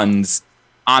unlimited funds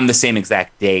on the same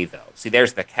exact day, though. See,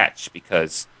 there's the catch,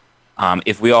 because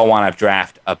if we all want to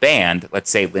draft a band, let's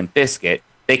say Limp Bizkit,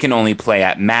 they can only play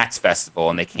at Matt's festival,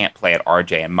 and they can't play at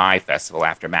RJ and my festival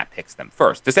after Matt picks them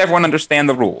first. Does everyone understand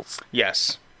the rules?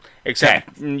 Yes,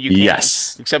 except you can't,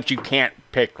 Yes. except you can't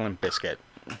pick Limp Bizkit.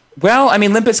 Well, I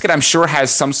mean, Limp Bizkit, I'm sure,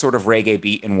 has some sort of reggae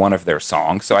beat in one of their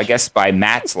songs, so I guess by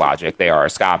Matt's logic, they are a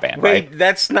ska band, right? Wait,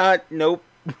 that's not. Nope,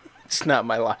 it's not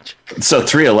my logic. So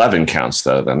 311 counts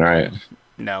though, then, right?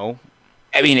 No.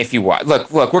 I mean, if you want, look,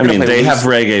 we're I gonna mean, play. they loose. have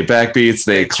reggae backbeats.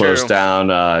 They True. close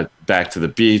down Back to the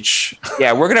Beach.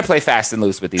 Yeah, we're gonna play fast and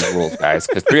loose with these rules, guys,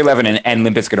 because 311 and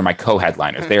Limp Bizkit are my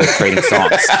co-headliners. They are trading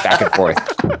songs back and forth.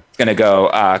 It's gonna go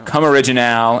come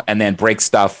original, and then break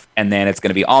stuff, and then it's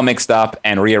gonna be all mixed up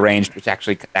and rearranged, which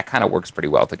actually that kind of works pretty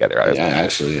well together. Yeah,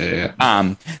 actually,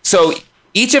 yeah. So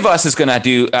each of us is gonna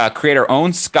do create our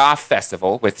own ska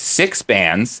festival with 6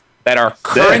 bands that are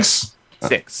current.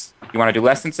 Six. You want to do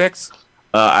less than 6?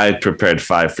 I prepared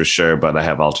 5 for sure, but I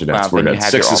have alternates. Well, We're then you good.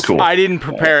 have 6 your is cool. I didn't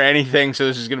prepare anything, so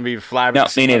this is going to be flat. No,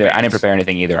 me neither. I didn't prepare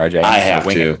anything either, RJ. I have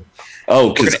Wing to. it.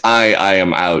 Oh, because I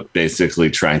am out basically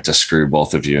trying to screw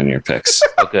both of you in your picks.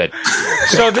 Oh, good.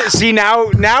 So see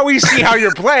now we see how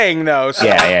you're playing though. So.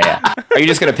 Yeah. Are you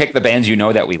just gonna pick the bands you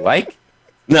know that we like?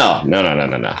 No.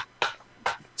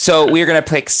 So we're going to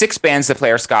pick 6 bands to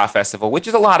play our ska festival, which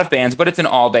is a lot of bands, but it's an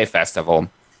all-day festival.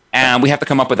 And we have to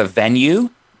come up with a venue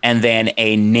and then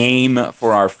a name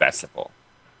for our festival.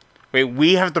 Wait,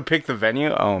 we have to pick the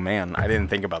venue? Oh man, I didn't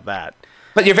think about that.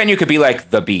 But your venue could be like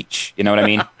the beach. You know what I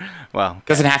mean? Well, It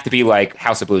doesn't have to be like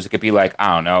House of Blues. It could be like,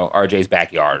 I don't know, RJ's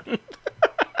backyard.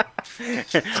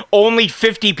 only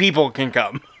 50 people can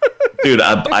come. Dude,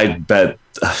 I bet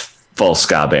a full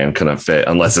ska band couldn't fit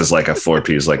unless it's like a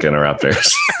 4-piece like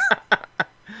Interrupters.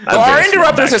 Well, our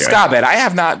Interrupters are ska band. I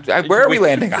have not. Where are we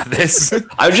landing on this?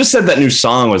 I just said that new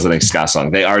song was a ska song.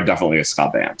 They are definitely a ska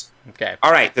band. Okay.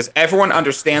 All right. Does everyone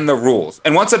understand the rules?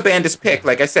 And once a band is picked,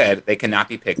 like I said, they cannot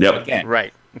be picked Yep. again.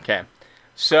 Right. Okay.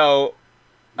 So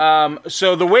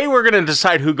the way we're going to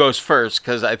decide who goes first,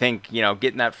 because I think,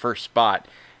 getting that first spot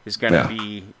is going to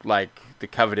be like the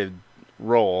coveted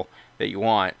role that you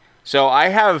want. So I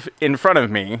have in front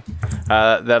of me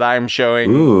that I'm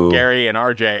showing Gary and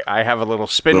RJ. I have a little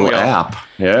spin Little wheel app.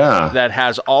 Yeah. that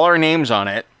has all our names on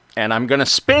it, and I'm going to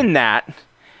spin that,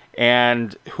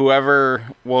 and whoever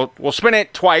we'll spin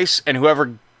it twice, and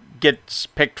whoever gets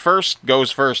picked first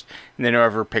goes first, and then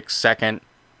whoever picks second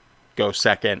goes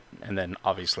second, and then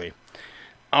obviously.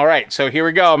 All right, so here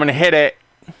we go. I'm going to hit it.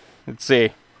 Let's see.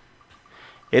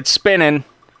 It's spinning.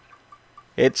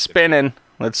 Let's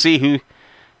see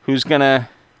who's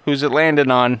it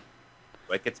landing on.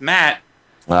 Like it's Matt.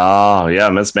 Oh, yeah,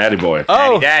 Miss Matty Boy.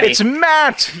 Oh, Daddy. it's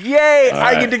Matt. Yay,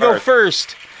 I right, get to go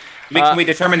first. Can we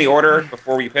determine the order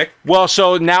before we pick? Well,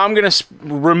 so now I'm going to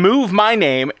remove my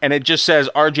name, and it just says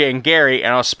RJ and Gary,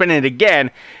 and I'll spin it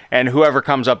again, and whoever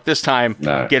comes up this time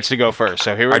gets to go first.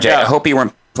 So here we RJ, go. I hope you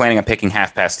weren't planning on picking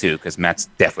 2:30 because Matt's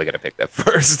definitely going to pick that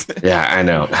first. Yeah, I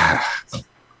know.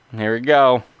 Here we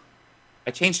go.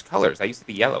 I changed colors. I used to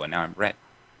be yellow, and now I'm red.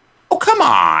 Oh, come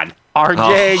on.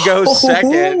 RJ goes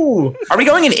second. Are we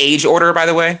going in age order, by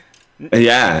the way?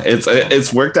 Yeah,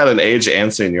 it's worked out in age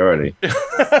and seniority.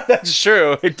 That's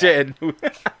true. It did.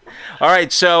 All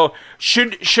right. So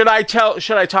should I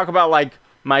talk about like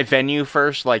my venue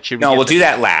first? Like should we? No, we'll do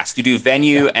that last. You do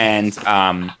venue and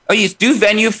you do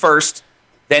venue first,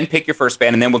 then pick your first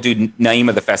band, and then we'll do name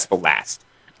of the festival last.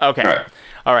 Okay.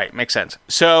 All right. Makes sense.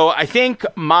 So I think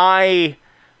my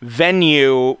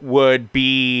venue would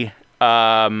be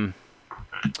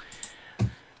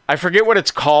I forget what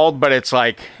it's called, but it's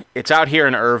like it's out here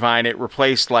in Irvine. It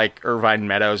replaced like Irvine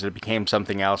Meadows. It became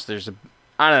something else.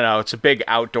 I don't know. It's a big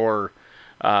outdoor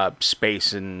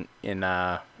space in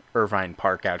Irvine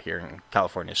Park out here in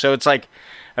California. So it's like,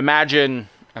 imagine.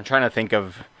 I'm trying to think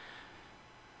of.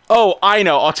 Oh, I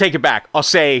know. I'll take it back. I'll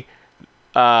say.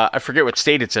 I forget what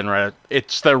state it's in. Right?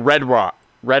 It's the Red Rock.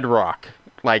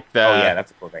 Like the. Oh yeah,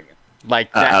 that's a cool venue.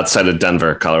 Like that. Outside of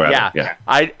Denver, Colorado. Yeah.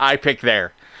 I picked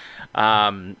there.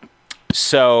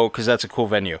 So, because that's a cool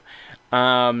venue.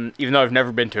 Even though I've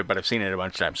never been to it, but I've seen it a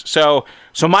bunch of times. So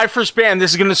my first band,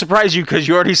 this is going to surprise you because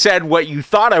you already said what you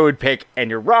thought I would pick, and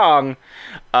you're wrong.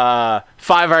 Five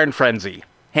Iron Frenzy.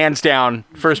 Hands down,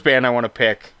 first band I want to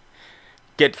pick.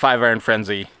 Get Five Iron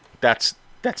Frenzy. That's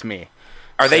me.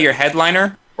 Are they your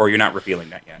headliner, or you're not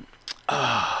revealing that yet?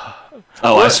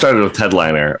 I started with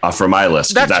headliner for my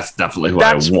list. That's definitely who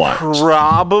I want.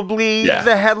 Probably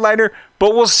the headliner,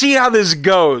 but we'll see how this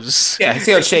goes. Yeah,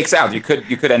 see how it shakes out. You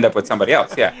could end up with somebody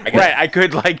else. Yeah, I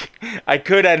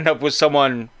could end up with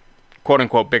someone, quote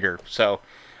unquote, bigger. So,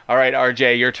 all right,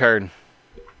 RJ, your turn.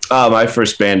 My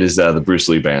first band is the Bruce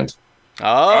Lee Band.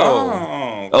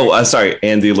 Sorry,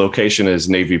 and the location is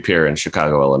Navy Pier in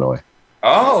Chicago, Illinois.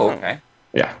 Oh, okay.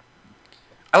 Yeah.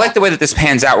 I like the way that this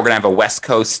pans out. We're going to have a West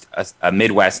Coast, a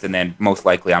Midwest, and then most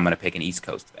likely I'm going to pick an East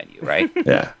Coast venue, right?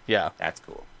 Yeah. Yeah. That's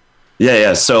cool.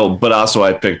 Yeah. So, but also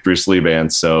I picked Bruce Lee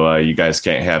Band, so you guys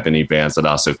can't have any bands that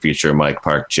also feature Mike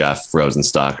Park, Jeff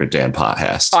Rosenstock, or Dan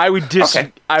Pothast. I would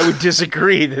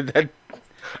disagree that.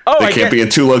 Oh, they can't be in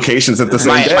two locations at the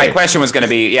same day. My question was going to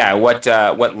be, what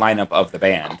lineup of the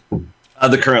band?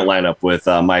 The current lineup with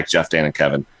Mike, Jeff, Dan, and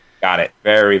Kevin. Got it.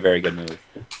 Very, very good move.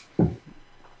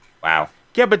 Wow.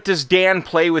 Yeah, but does Dan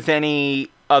play with any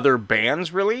other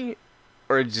bands, really?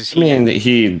 Or does he... I mean,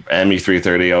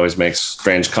 ME330 always makes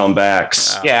strange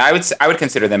comebacks. Yeah, I would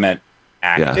consider them an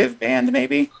active band,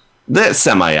 maybe? They're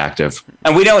semi-active.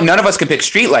 And we know none of us can pick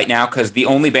Streetlight now because the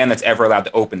only band that's ever allowed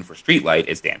to open for Streetlight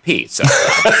is Dan P. So,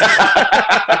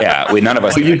 none of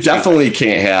us. Well, you definitely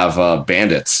can't have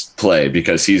Bandits play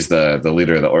because he's the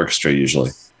leader of the orchestra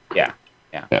usually. Yeah.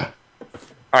 All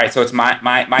right, so it's my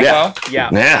go?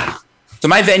 Yeah. So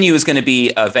my venue is going to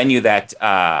be a venue that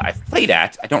I've played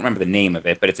at. I don't remember the name of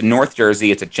it, but it's in North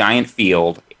Jersey. It's a giant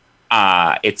field.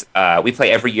 We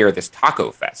play every year this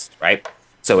Taco Fest, right?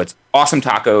 So it's awesome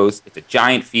tacos. It's a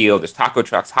giant field. There's taco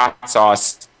trucks, hot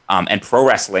sauce, and pro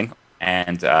wrestling.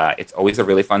 And it's always a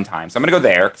really fun time. So I'm going to go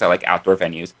there because I like outdoor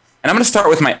venues. And I'm going to start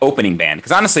with my opening band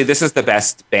because honestly, this is the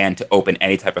best band to open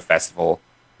any type of festival.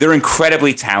 They're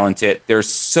incredibly talented. They're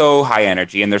so high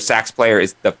energy. And their sax player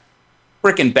is the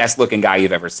freaking best looking guy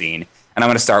you've ever seen. And I'm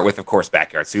going to start with, of course,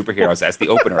 Backyard Superheroes as the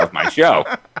opener of my show.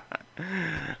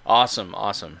 Awesome.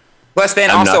 Plus, then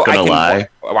I'm also not gonna lie.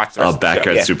 Watch the rest of the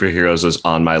Backyard show. Superheroes was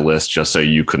on my list just so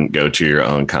you couldn't go to your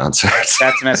own concerts.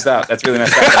 That's messed up. That's really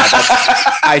messed up.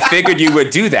 I figured you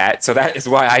would do that, so that is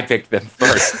why I picked them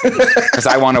first because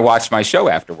I want to watch my show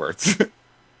afterwards.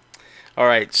 All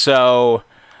right, so,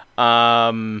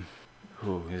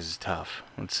 this is tough.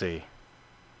 Let's see.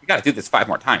 You got to do this 5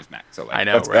 more times, Mac. So I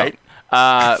know, let's right?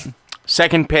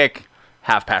 Second pick,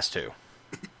 2:30.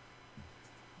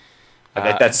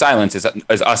 That silence is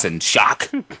us in shock.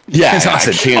 Yeah, It's us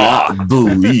I in cannot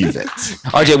believe it.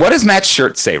 RJ, what does Matt's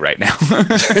shirt say right now?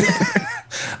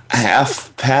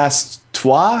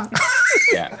 2:30?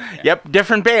 Yeah. Yep,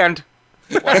 different band.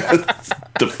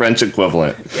 The French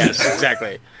equivalent. Yes,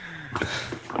 exactly.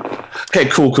 Okay,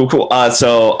 cool.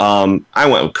 So I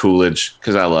went with Coolidge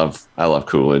because I love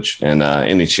Coolidge, and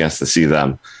any chance to see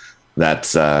them, that's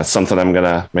something I'm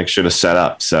gonna make sure to set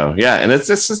up. So yeah, and it's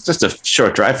just a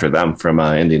short drive for them from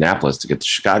Indianapolis to get to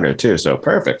Chicago too. So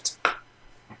perfect.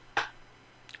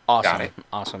 Awesome. Got it.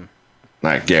 Awesome.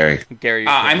 All right, Gary.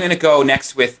 I'm going to go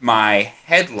next with my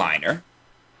headliner,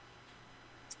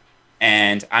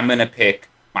 and I'm going to pick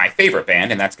my favorite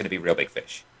band, and that's going to be Real Big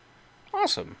Fish.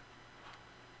 Awesome.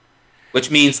 Which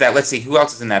means that, let's see, who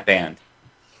else is in that band?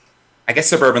 I guess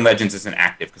Suburban Legends isn't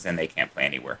active because then they can't play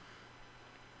anywhere.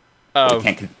 Oh,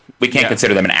 we can't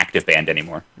consider them an active band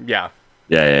anymore. Yeah.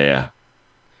 Yeah.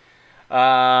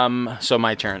 So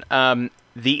my turn.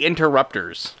 The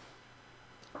Interrupters.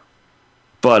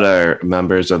 But are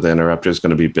members of the Interrupters going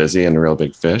to be busy in Real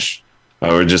Big Fish? Or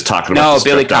we're just talking about No,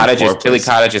 Billy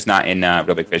Cottage is not in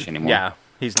Real Big Fish anymore. Yeah,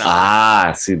 he's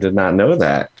not. See, did not know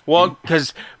that. Well,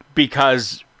 because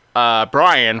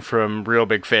Brian from Real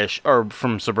Big Fish, or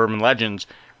from Suburban Legends,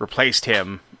 replaced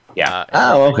him. Yeah.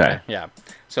 Okay. Yeah.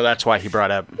 So that's why he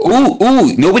brought up.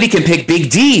 Ooh, nobody can pick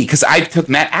Big D because I took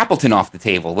Matt Appleton off the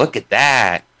table. Look at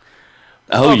that.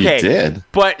 Oh, Okay, you did?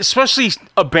 But especially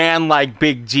a band like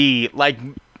Big D, like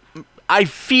I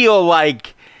feel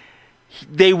like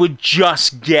they would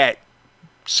just get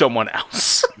someone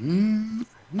else.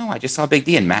 No, I just saw Big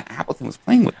D and Matt Appleton was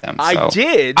playing with them. So. I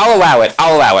did. I'll allow it,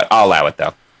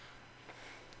 though.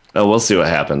 Oh, we'll see what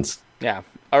happens. Yeah.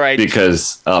 All right.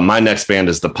 Because my next band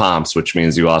is the Pomps, which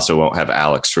means you also won't have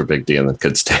Alex for Big D and the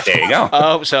Kids Table. There you go.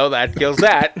 Oh, so that kills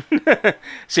that.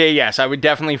 So, yes, I would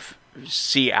definitely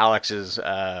see Alex's,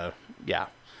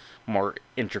 more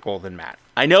integral than Matt.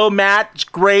 I know Matt's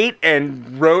great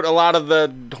and wrote a lot of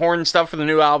the horn stuff for the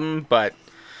new album, but...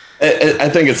 I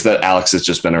think it's that Alex has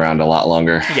just been around a lot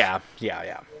longer. Yeah.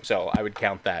 So I would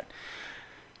count that.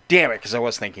 Damn it, because I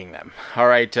was thinking them. All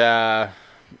right,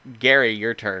 Gary,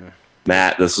 your turn.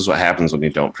 Matt, this is what happens when you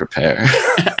don't prepare.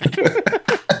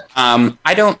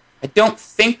 I don't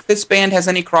think this band has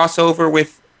any crossover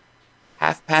with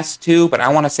Half Past Two, but I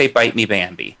want to say Bite Me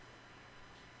Bambi.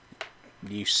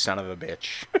 You son of a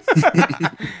bitch.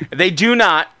 They do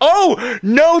not. Oh,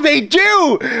 no, they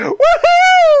do.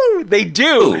 Woohoo! They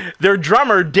do. Ooh. Their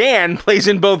drummer, Dan, plays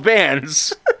in both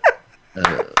bands.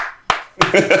 But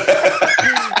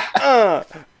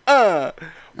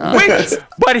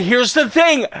here's the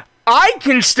thing. I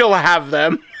can still have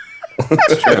them.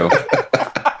 That's true.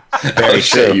 Very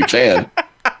Sure, true. you can.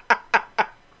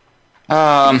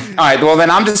 All right, well then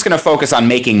I'm just gonna focus on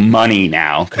making money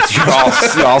now because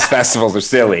y'all's festivals are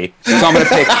silly. So I'm gonna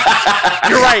pick.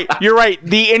 You're right.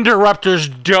 The Interrupters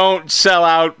don't sell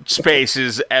out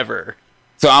spaces ever.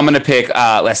 So I'm gonna pick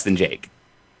Less Than Jake.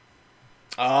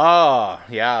 Oh,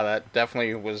 yeah, that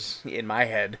definitely was in my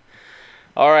head.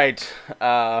 All right.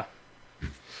 How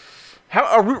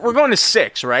are we're going to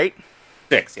 6, right?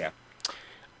 6, yeah.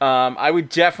 I would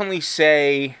definitely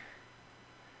say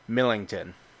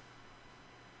Millington.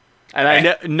 And Okay. I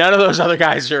know none of those other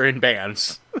guys are in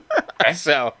bands. Okay.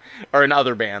 So, or in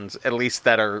other bands, at least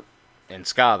that are in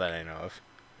ska that I know of.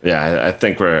 Yeah, I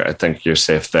think you're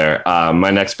safe there.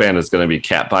 My next band is going to be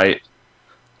Catbite.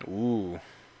 Ooh.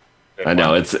 I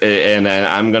know and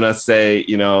I'm gonna say,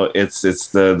 it's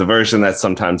the version that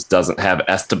sometimes doesn't have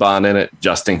Esteban in it,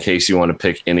 just in case you want to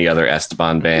pick any other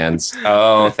Esteban bands.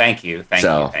 Oh, thank you. Thank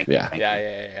So, you. yeah.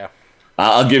 Yeah.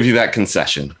 I'll give you that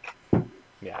concession.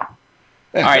 Yeah.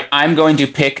 All right, I'm going to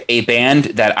pick a band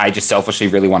that I just selfishly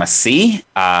really want to see,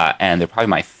 and they're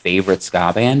probably my favorite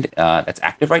ska band that's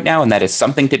active right now, and that is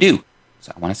Something to Do.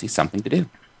 So I want to see Something to Do.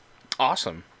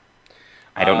 Awesome.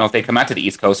 I don't know if they come out to the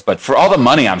East Coast, but for all the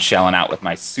money I'm shelling out with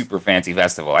my super fancy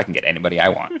festival, I can get anybody I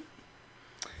want.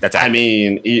 That's I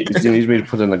mean, you need me to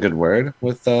put in a good word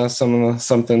with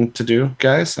Something to Do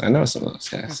guys. I know some of those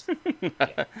guys.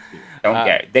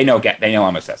 They know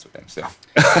I'm obsessed with them. So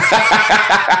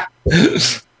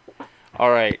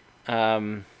All right.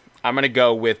 I'm gonna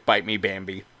go with Bite Me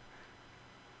Bambi.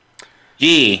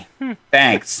 gee,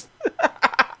 thanks.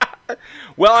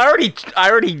 Well, I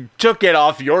already took it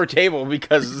off your table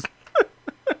because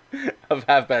of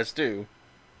Half Past Two.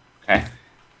 Okay.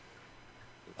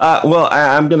 Well,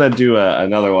 I'm gonna do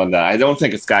another one that I don't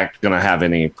think it's gonna have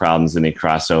any problems, any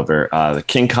crossover. The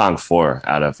King Kong 4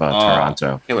 out of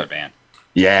Toronto. Killer band.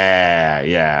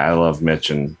 Yeah, I love Mitch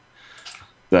and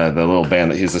the little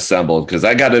band that he's assembled, because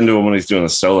I got into him when he's doing the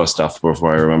solo stuff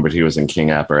before I remembered he was in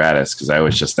King Apparatus, because I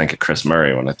always just think of Chris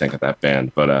Murray when I think of that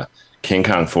band. But King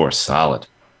Kong 4, solid.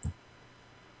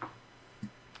 All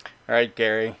right,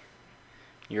 Gary,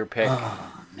 your pick.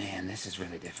 Oh man, this is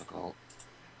really difficult.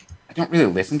 I don't really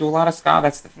listen to a lot of ska.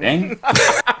 That's the thing.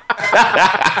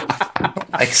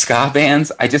 Like ska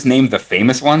bands, I just named the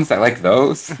famous ones. I like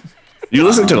those. You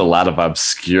listen to a lot of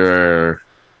obscure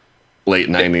late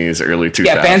 90s, early 2000s.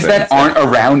 Yeah, bands that aren't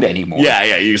around anymore.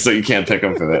 Yeah, so you can't pick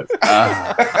them for this.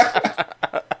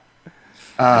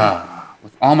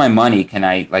 With all my money, can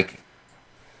I, like...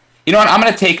 You know what? I'm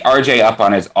going to take RJ up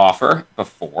on his offer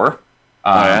before.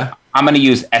 Yeah? I'm going to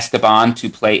use Esteban to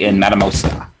play in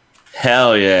Matamosta.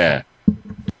 Hell yeah.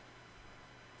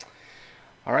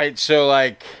 All right, so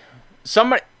like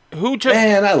somebody who took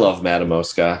Man, I love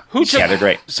Matamoska. Yeah, they're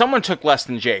great. Someone took Less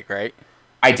Than Jake, right?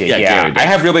 I did, Yeah, yeah. Gary did. I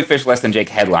have Real Big Fish, Less Than Jake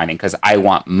headlining because I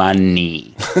want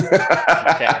money.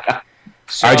 Okay.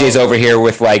 So, RJ's over here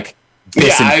with, like,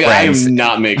 Biss and I Friends. am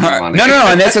not making money. No,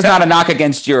 and this is not a knock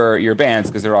against your bands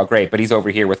because they're all great, but he's over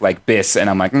here with, like, Biss, and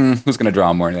I'm like, who's going to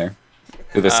draw more there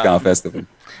to the ska festival?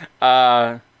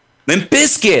 Limp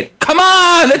Bizkit! Come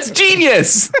on! That's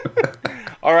genius!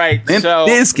 all right, Limp so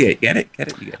Bizkit. Get it? You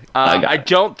get it. I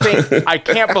don't think I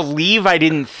can't believe I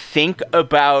didn't think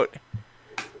about.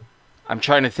 I'm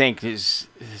trying to think is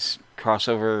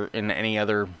crossover in any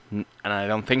other, and I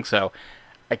don't think so.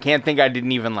 I can't think I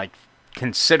didn't even like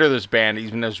consider this band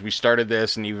even as we started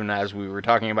this and even as we were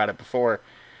talking about it before.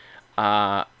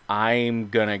 I'm I'm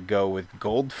gonna go with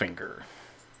Goldfinger.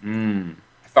 I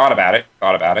thought about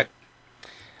it.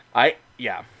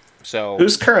 Yeah. So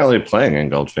Who's currently playing in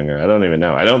Goldfinger? I don't even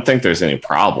know. I don't think there's any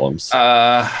problems.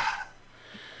 I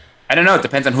don't know. It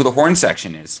depends on who the horn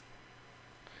section is.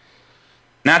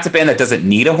 Now, it's a band that doesn't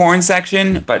need a horn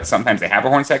section, but sometimes they have a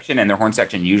horn section, and their horn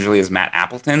section usually is Matt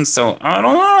Appleton. So I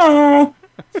don't know.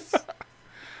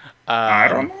 I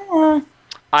don't know.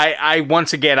 I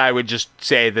once again I would just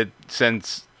say that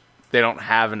since they don't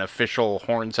have an official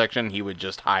horn section, he would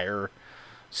just hire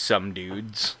some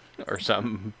dudes or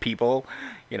some people,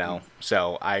 you know.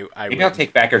 So Maybe I'll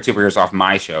take Backyard Superheroes off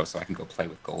my show so I can go play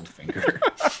with Goldfinger.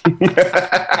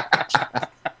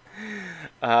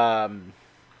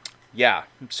 Yeah.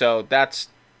 So that's.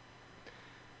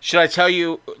 Should I tell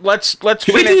you? Let's Should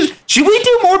finish. we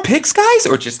do more picks, guys,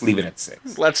 or just leave it at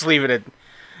 6? Let's leave it at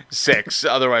 6.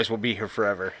 Otherwise, we'll be here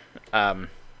forever. So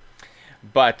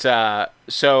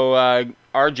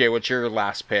RJ, what's your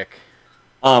last pick?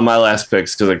 My last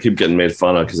pick's because I keep getting made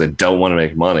fun of because I don't want to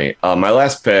make money. My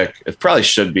last pick, it probably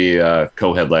should be a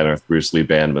co-headliner with Bruce Lee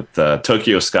Band, but the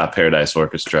Tokyo Ska Paradise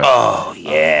Orchestra. Oh,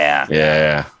 yeah.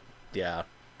 Yeah. Yeah,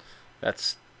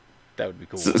 that would be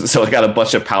cool. So I got a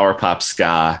bunch of power pop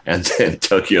ska and then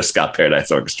Tokyo Ska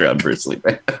Paradise Orchestra and Bruce Lee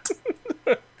Band.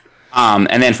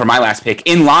 And then for my last pick,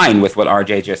 in line with what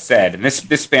RJ just said, and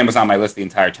this band was on my list the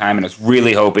entire time, and I was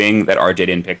really hoping that RJ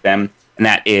didn't pick them, and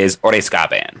that is Ore Ska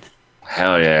Band.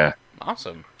 Hell yeah.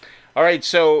 Awesome. All right,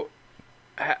 so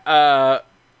I'll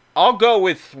go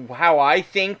with how I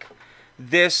think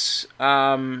this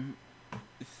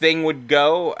thing would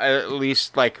go. At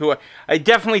least, like, I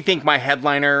definitely think my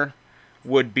headliner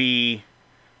would be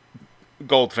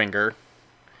Goldfinger.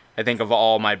 I think of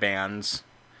all my bands,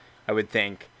 I would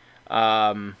think.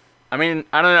 I mean,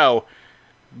 I don't know.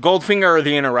 Goldfinger or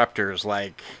the Interrupters,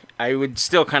 like, I would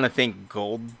still kind of think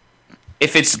Gold.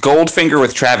 If it's Goldfinger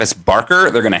with Travis Barker,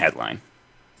 they're going to headline.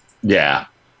 Yeah.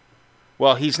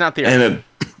 Well, he's not the. And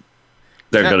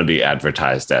they're going to be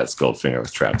advertised as Goldfinger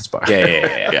with Travis Barker.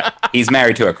 Yeah. He's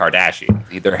married to a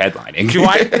Kardashian. They're headlining.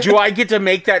 Do I get to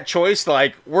make that choice?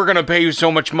 Like, we're going to pay you so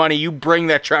much money, you bring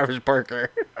that Travis Barker.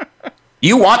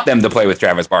 You want them to play with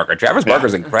Travis Barker. Travis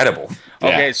Barker's incredible.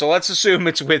 Okay, Yeah. so let's assume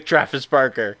it's with Travis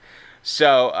Barker.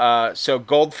 So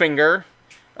Goldfinger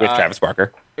With Travis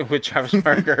Barker. with Travis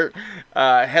Barker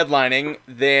headlining.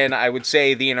 Then I would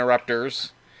say the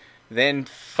Interrupters. Then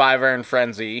 5 Iron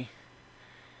Frenzy.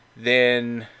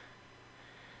 Then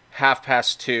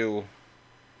 2:30.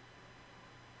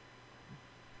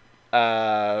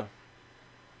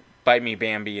 Bite Me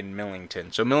Bambi and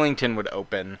Millington. So Millington would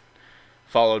open,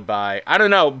 followed by, I don't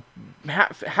know,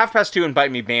 2:30 and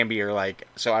Bite Me Bambi are like,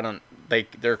 so I don't,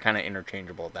 they're kind of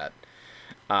interchangeable at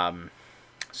that.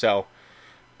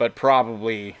 But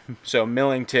probably, so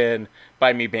Millington,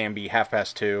 Bite Me Bambi,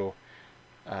 2:30,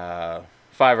 5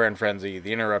 Iron Frenzy,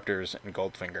 The Interrupters, and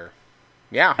Goldfinger.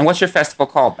 Yeah. And what's your festival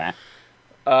called, Matt?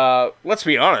 Let's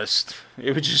be honest,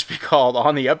 it would just be called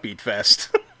On the Upbeat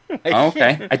Fest.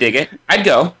 Okay, I dig it. I'd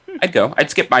go. I'd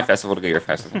skip my festival to go to your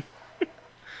festival.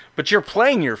 But you're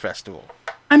playing your festival.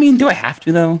 I mean, do I have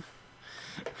to, though?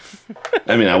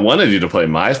 I mean, I wanted you to play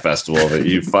my festival, but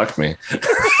you fucked me.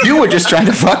 You were just trying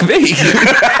to fuck me.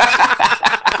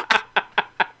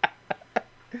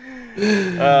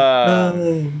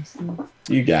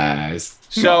 You guys.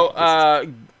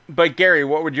 So, but Gary,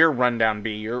 what would your rundown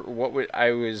be?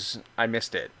 I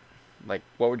missed it. Like,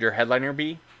 what would your headliner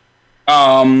be?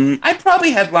 I'd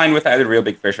probably headline with either Real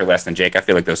Big Fish or Less Than Jake. I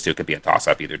feel like those two could be a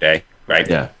toss-up either day, right?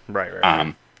 Yeah. Right.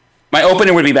 My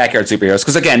opener would be Backyard Superheroes,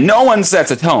 because again, no one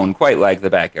sets a tone quite like the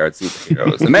Backyard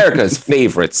Superheroes. America's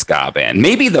favorite ska band.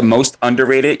 Maybe the most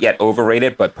underrated, yet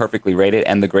overrated, but perfectly rated,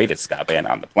 and the greatest ska band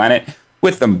on the planet,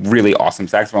 with a really awesome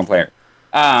saxophone player.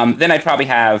 Then I'd probably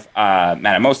have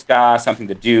Madame Ska, Something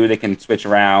to Do, they can switch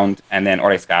around, and then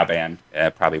Ore Ska Band,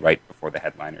 probably right before the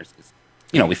headliners, because,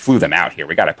 we flew them out here.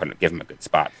 We got to give them a good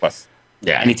spot. Plus,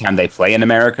 anytime they play in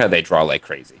America, they draw like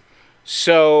crazy.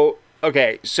 So,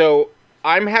 okay,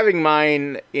 I'm having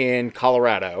mine in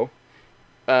Colorado.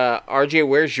 RJ,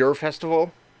 where's your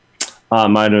festival?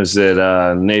 Mine was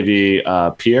at Navy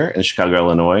Pier in Chicago,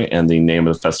 Illinois, and the name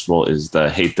of the festival is the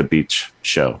Hate the Beach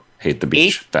Show. Hate the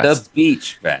Beach Fest. The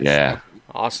Beach Fest. Yeah.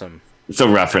 Awesome. It's a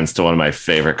reference to one of my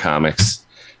favorite comics.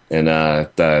 And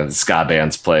the ska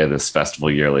bands play this festival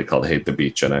yearly called Hate the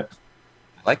Beach in it.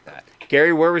 I like that.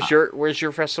 Gary, where's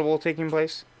your festival taking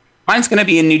place? Mine's going to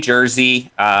be in New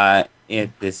Jersey at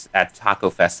Taco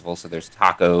Festival. So there's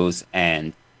tacos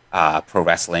and pro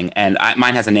wrestling. And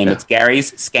mine has a name. It's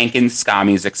Gary's Skankin' Ska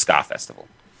Music Ska Festival.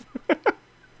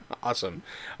 Awesome.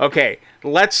 Okay,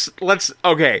 let's.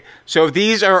 Okay, so if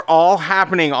these are all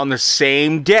happening on the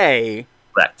same day,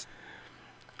 Correct.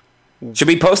 Should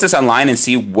we post this online and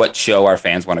see what show our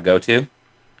fans want to go to?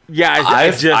 yeah,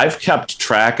 I've kept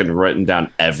track and written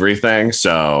down everything.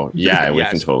 So yeah, we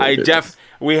can totally. Do this.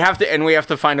 We have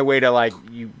to find a way to like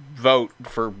you vote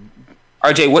for.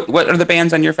 RJ, what are the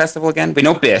bands on your festival again? We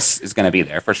know Biss is going to be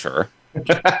there for sure.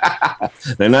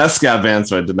 They're not a ska band,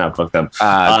 so I did not book them.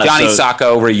 Johnny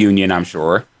Sacco reunion, I'm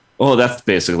sure. Well, that's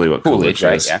basically what Coolidge,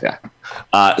 is. right?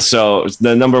 Yeah. So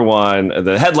the number one,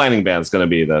 the headlining band is going to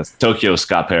be the Tokyo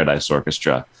Ska Paradise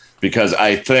Orchestra, because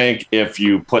I think if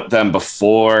you put them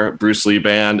before Bruce Lee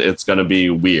Band, it's going to be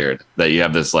weird that you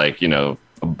have this like, a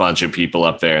bunch of people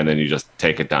up there and then you just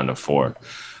take it down to 4.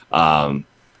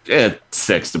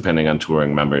 6 depending on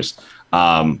touring members.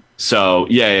 So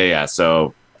yeah.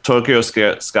 So Tokyo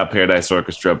Ska Paradise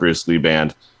Orchestra, Bruce Lee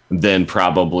Band, then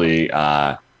probably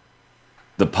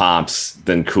the Pomps,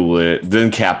 then Coolidge,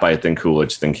 then Catbite, then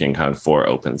Coolidge, then King Kong 4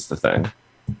 opens the thing.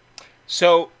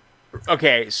 So,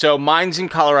 okay, so mine's in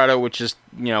Colorado, which is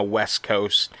West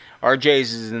Coast.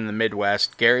 RJ's is in the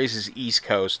Midwest. Gary's is East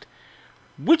Coast.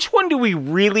 Which one do we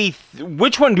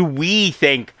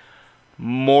think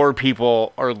more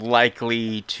people are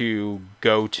likely to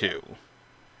go to?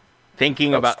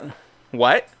 Thinking about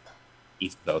what?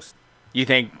 East Coast. You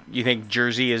think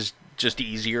Jersey is just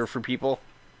easier for people?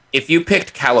 If you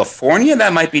picked California,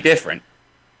 that might be different.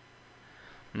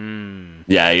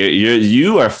 Yeah,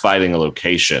 you are fighting a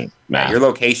location, Matt. Your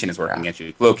location is working against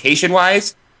you.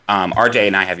 Location-wise, RJ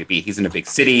and I have you beat. He's in a big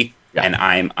city, and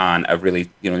I'm on a really,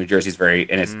 New Jersey's and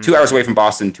it's 2 hours away from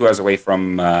Boston, 2 hours away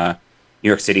from New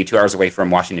York City, 2 hours away from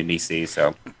Washington, D.C.,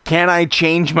 so. Can I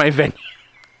change my venue?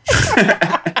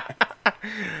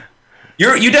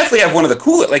 You definitely have one of the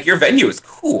coolest, like your venue is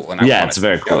cool. And it's a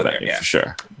very cool venue, for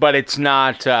sure. But it's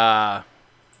not,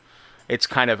 it's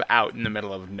kind of out in the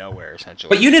middle of nowhere, essentially.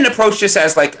 But you didn't approach this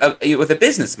as like with a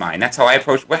business mind. That's how I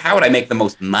approached. How would I make the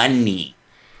most money?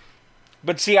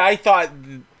 But see, I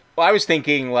was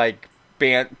thinking like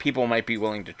people might be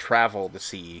willing to travel to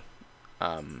see,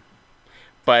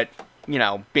 but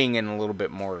being in a little bit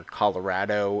more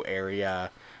Colorado area,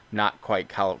 not quite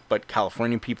but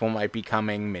California people might be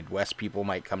coming. Midwest people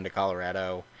might come to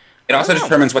Colorado. It also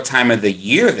determines what time of the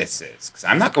year this is, because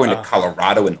I'm not going to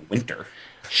Colorado in the winter.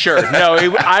 Sure, no,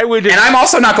 I would, and I'm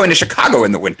also not going to Chicago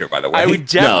in the winter. By the way, I would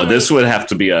definitely. No, this would have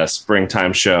to be a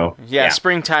springtime show. Yeah,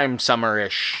 springtime,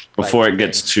 summerish. Before it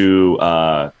gets too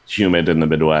humid in the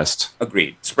Midwest.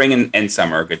 Agreed. Spring and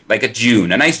summer are good. Like a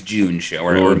nice June show,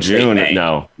 or June. Late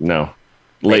May. No,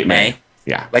 late May.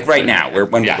 Yeah, like right now,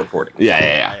 when we're recording.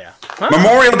 Yeah.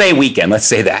 Memorial Day weekend. Let's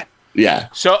say that. Yeah.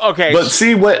 So okay. But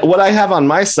see, what I have on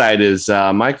my side is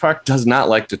Mike Park does not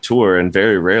like to tour and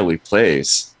very rarely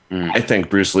plays. I think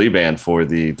Bruce Lee Band, for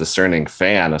the discerning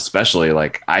fan, especially,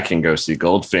 like I can go see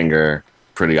Goldfinger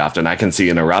pretty often. I can see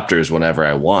Interrupters whenever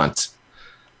I want.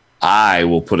 I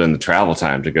will put in the travel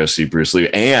time to go see Bruce Lee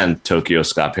and Tokyo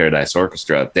Ska Paradise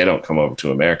Orchestra. They don't come over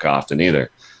to America often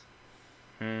either.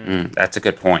 That's a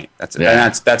good point. That's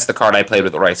the card I played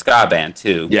with the Rice Ska Band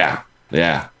too. Yeah.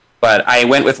 But I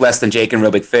went with Less Than Jake and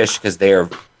Real Big Fish because they are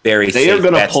very they are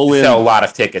going to pull in sell a lot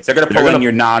of tickets. They're going to pull in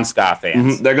your non-ska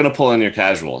fans. They're going to pull in your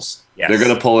casuals. Yes. They're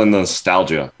going to pull in the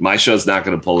nostalgia. My show's not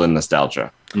going to pull in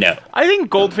nostalgia. No. I think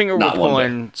Goldfinger will pull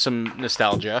in some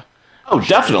nostalgia. Oh,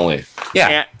 definitely.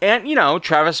 Yeah. And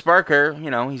Travis Barker,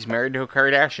 he's married to a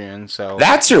Kardashian, so...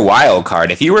 That's your wild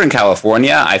card. If you were in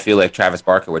California, I feel like Travis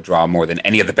Barker would draw more than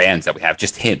any of the bands that we have,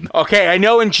 just him. Okay, I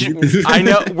know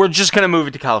we're just going to move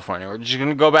it to California. We're just going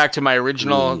to go back to my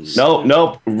original...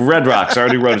 Nope. Red Rocks, I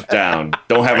already wrote it down.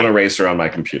 Don't have an eraser on my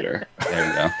computer. There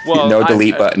we go. Well, no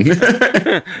delete button.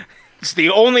 It's the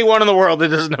only one in the world that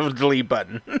doesn't have a delete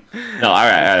button. No, all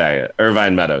right.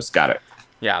 Irvine Meadows, got it.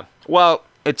 Yeah, well...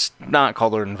 It's not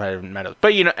called Irvine Meadows,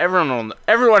 but everyone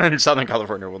in Southern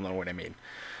California will know what I mean.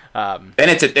 And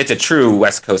it's a true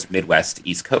West Coast, Midwest,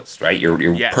 East Coast, right?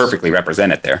 You're perfectly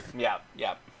represented there. Yeah.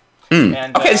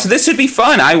 And, okay, so this should be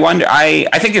fun. I wonder. I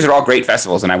think these are all great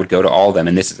festivals, and I would go to all of them.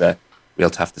 And this is a real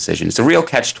tough decision. It's a real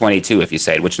catch-22 if you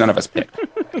say it, which none of us picked.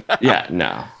 Yeah,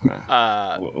 no.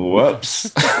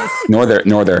 Whoops. nor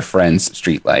their friends,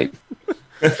 Streetlight.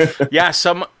 Yeah,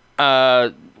 some.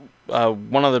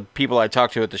 One of the people I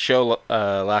talked to at the show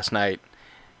last night,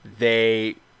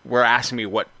 they were asking me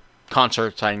what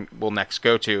concerts I will next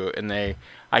go to, and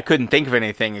I couldn't think of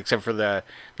anything except for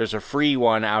there's a free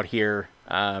one out here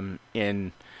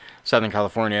in Southern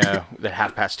California that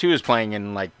Half Past Two is playing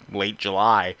in like late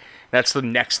July. That's the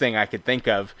next thing I could think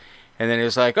of. And then it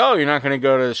was like, oh, you're not going to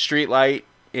go to Streetlight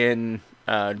in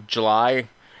July?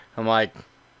 I'm like,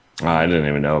 Oh, I didn't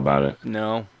even know about it.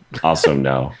 no. Also,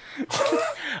 no.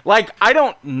 Like, I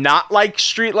don't not like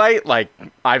Streetlight. Like,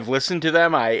 I've listened to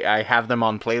them. I have them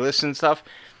on playlists and stuff.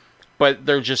 But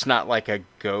they're just not like a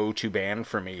go-to band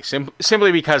for me.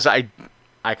 Simply because I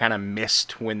kind of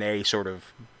missed when they sort of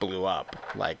blew up.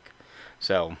 Like,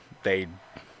 so they...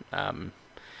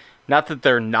 not that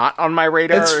they're not on my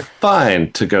radar. It's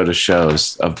fine to go to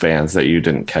shows of bands that you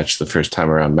didn't catch the first time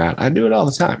around, Matt. I do it all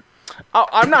the time. Oh,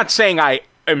 I'm not saying I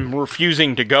am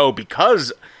refusing to go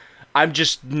because I'm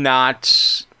just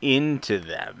not into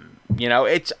them. You know,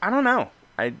 I don't know.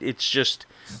 It's just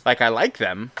like I like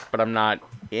them, but I'm not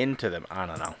into them. I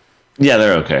don't know. Yeah,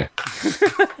 they're okay.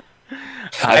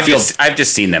 I've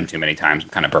just seen them too many times. I'm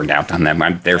kind of burned out on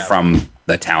them. They're from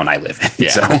the town I live in.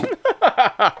 Yeah. So.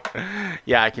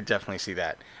 Yeah, I could definitely see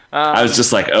that. I was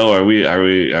just like, oh, are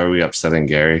we upsetting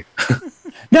Gary?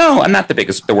 No, I'm not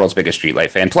the world's biggest Streetlight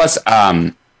fan. Plus,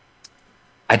 I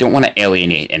don't want to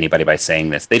alienate anybody by saying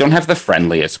this. They don't have the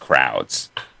friendliest crowds.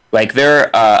 Like,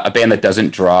 they're a band that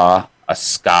doesn't draw a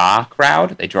ska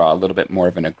crowd. They draw a little bit more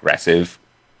of an aggressive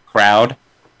crowd.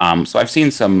 So I've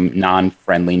seen some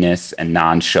non-friendliness and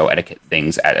non-show etiquette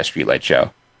things at a Streetlight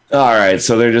show. All right,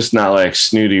 so they're just not like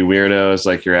snooty weirdos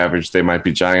like your average They Might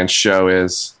Be Giants show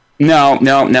is. No.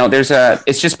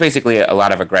 It's just basically a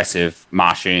lot of aggressive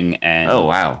moshing and. Oh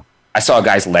wow! I saw a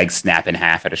guy's leg snap in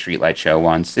half at a Streetlight show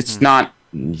once. It's not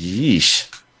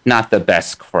not the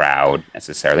best crowd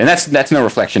necessarily, and that's no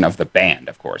reflection of the band,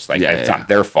 of course. Like it's not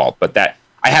their fault, but that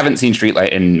I haven't seen Streetlight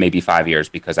in maybe 5 years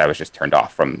because I was just turned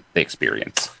off from the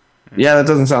experience. Yeah, that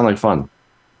doesn't sound like fun.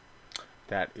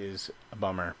 That is a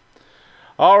bummer.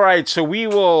 All right, so we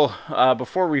will,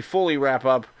 before we fully wrap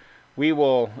up, we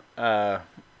will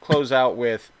close out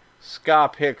with ska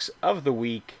picks of the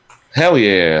week. Hell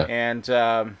yeah! And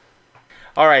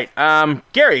all right,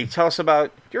 Gary, tell us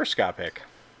about your ska pick.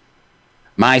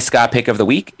 My ska pick of the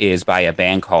week is by a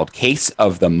band called Case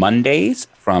of the Mondays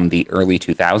from the early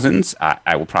 2000s.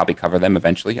 I will probably cover them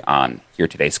eventually on Here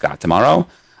Today Ska Tomorrow.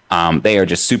 They are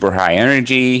just super high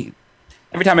energy.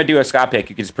 Every time I do a ska pick,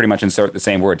 you can just pretty much insert the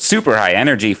same word. Super high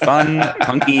energy, fun,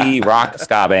 punky, rock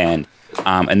ska band.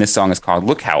 And this song is called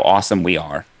Look How Awesome We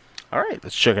Are. All right,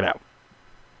 let's check it out.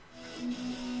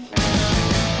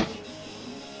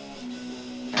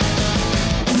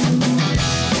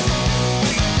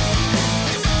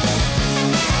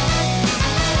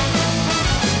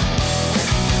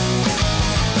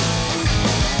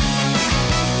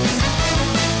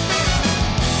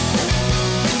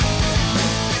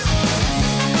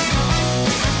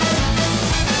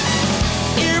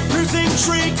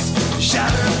 Tricks,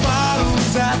 shattered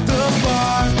bottles at the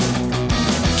bar.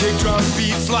 Kick drum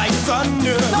beats like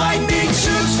thunder. Lightning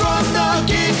shoots from the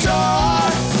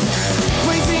guitar.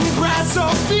 Blazing brass so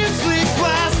fiercely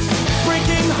blast,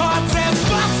 breaking hearts and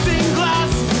busting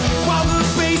glass. While the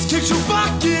bass kicks your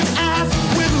fucking ass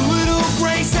with a little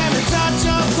grace and a touch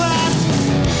of class.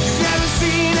 You've never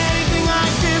seen anything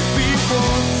like this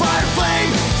before. Fire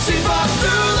flame, seep up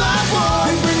through the floor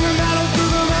and bring the metal through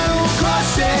the metal,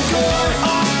 crush and core.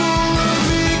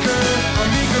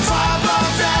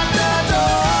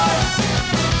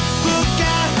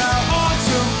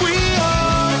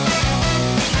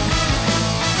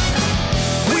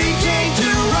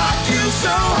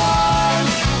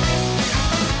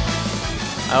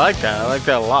 I like that. I like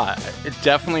that a lot. It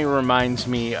definitely reminds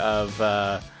me of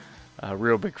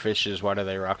Real Big Fish's Why Do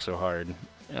They Rock So Hard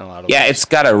in a lot of ways. It's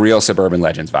got a real Suburban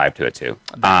Legends vibe to it, too.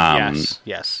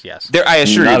 Yes. I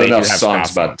assure Not you they enough do have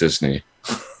songs ska about Disney.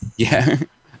 Yeah.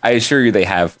 I assure you they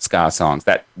have ska songs.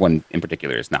 That one in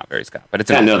particular is not very ska, but it's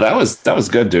no, that was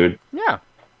good, dude. Yeah.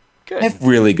 Good. I have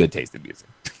really good taste in music.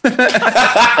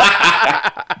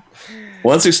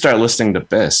 Once we start listening to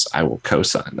Biss, I will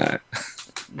co-sign that.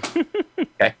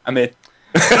 Okay, I'm in.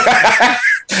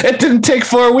 It didn't take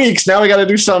 4 weeks. Now we got to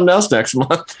do something else next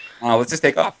month. Let's just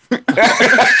take off.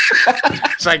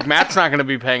 It's like Matt's not going to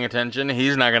be paying attention.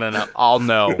 He's not going to know. I'll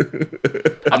know.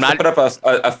 I'm not put up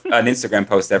an Instagram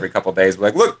post every couple of days.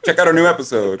 Like, look, check out our new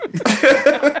episode.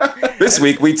 This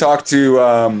week we talked to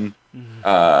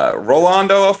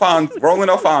Roland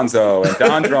Alfonso and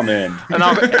Don Drummond. And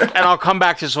I'll come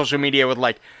back to social media with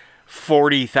like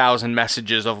 40,000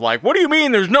 messages of like, what do you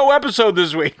mean there's no episode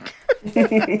this week?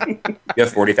 You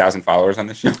have 40,000 followers on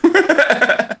this show?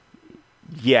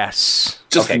 Yes.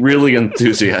 Just really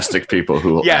enthusiastic people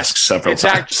who will ask several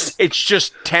times. It's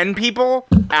just 10 people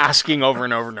asking over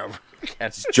and over and over.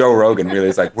 Yes. Joe Rogan really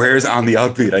is like, where's On the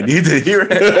Outbeat? I need to hear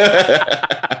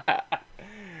it.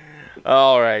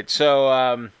 All right.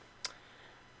 So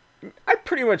I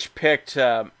pretty much picked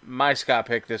my ska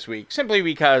pick this week simply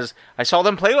because I saw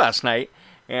them play last night,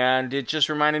 and it just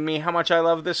reminded me how much I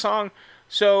love this song.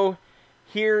 So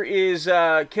here is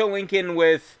Kill Lincoln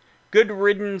with Good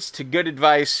Riddance to Good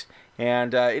Advice,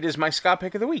 and it is my ska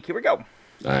pick of the week. Here we go.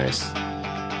 Nice.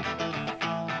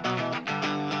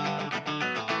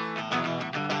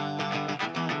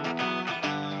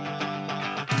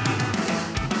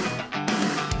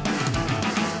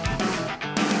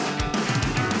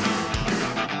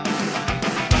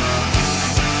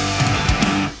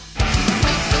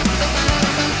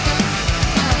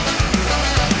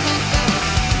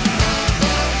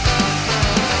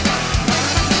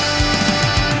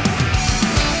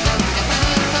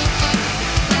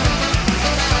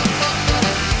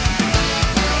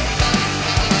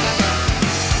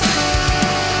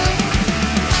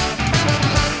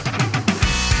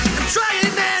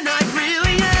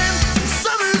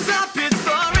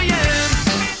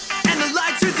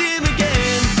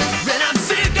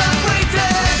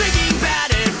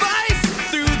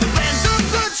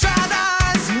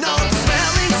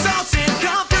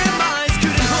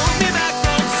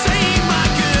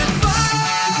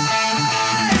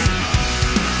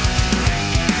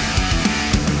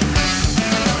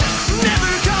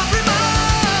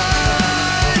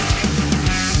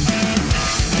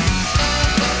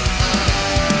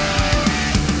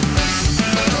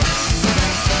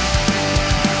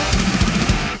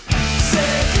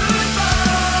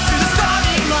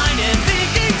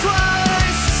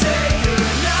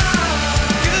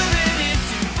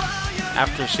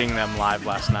 After seeing them live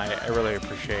last night, I really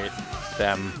appreciate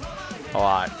them a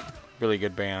lot. Really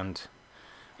good band.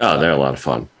 Oh, they're a lot of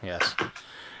fun. Yes.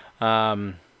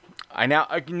 I'm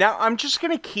just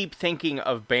gonna keep thinking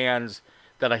of bands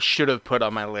that I should have put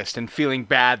on my list and feeling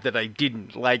bad that I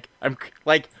didn't. Why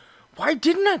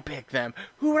didn't I pick them?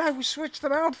 Who would I switch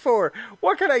them out for?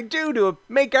 What could I do to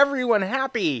make everyone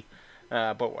happy?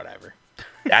 But whatever.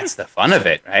 That's the fun of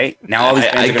it, right? Now all these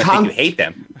bands are going to think you hate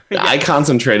them. I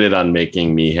concentrated on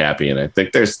making me happy, and I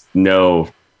think there's no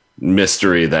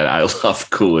mystery that I love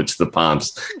Coolidge, the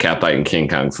Pomps, Catbite, and King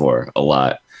Kong for a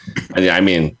lot. I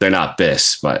mean, they're not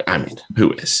Biss, but I mean,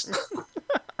 who is?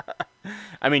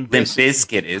 I mean,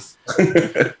 Bizkit is.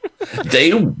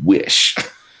 They wish.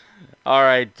 All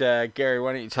right, Gary,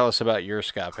 why don't you tell us about your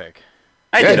ska pick?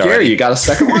 Yeah, Gary, you got a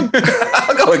second one?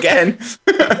 I'll go again.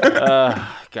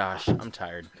 Gosh, I'm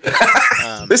tired.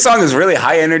 This song is really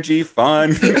high energy,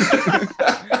 fun.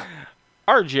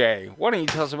 RJ, why don't you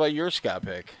tell us about your ska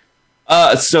pick?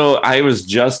 So I was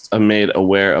just made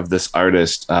aware of this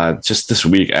artist just this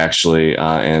week, actually,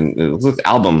 and the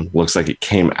album looks like it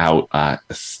came out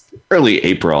early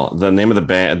April. The name of the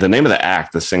band, the name of the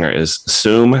act, the singer is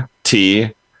Soom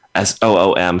T,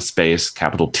 SOOM space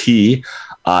capital T.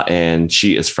 And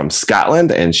she is from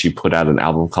Scotland, and she put out an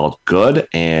album called Good,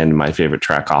 and my favorite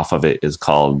track off of it is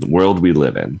called World We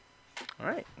Live In. All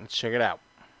right, let's check it out.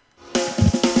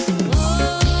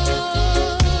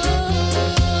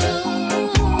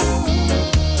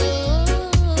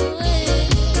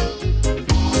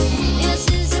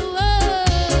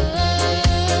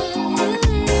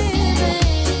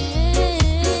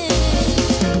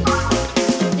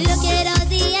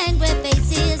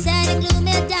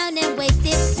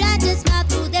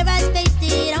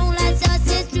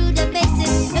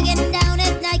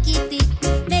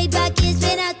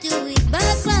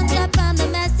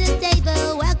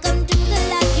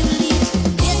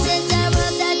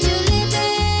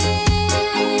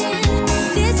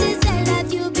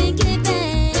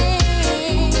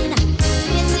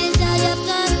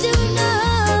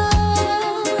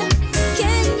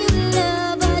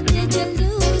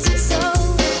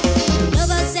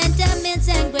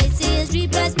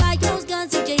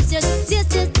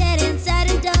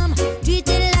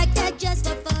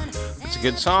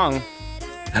 Good song.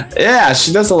 Yeah,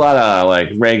 she does a lot of like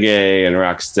reggae and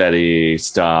rocksteady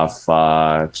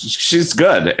stuff. She's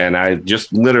good, and I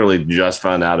literally just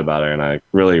found out about her, and I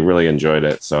really enjoyed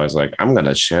it. So I was like, I'm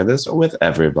gonna share this with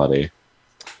everybody.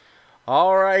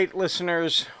 All right,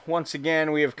 listeners. Once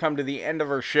again, we have come to the end of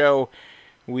our show.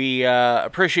 We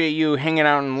appreciate you hanging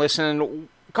out and listening.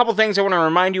 A couple things I want to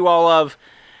remind you all of.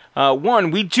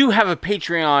 One, we do have a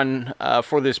Patreon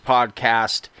for this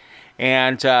podcast.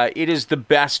 And it is the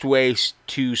best way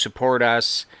to support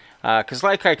us. Because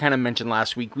like I kind of mentioned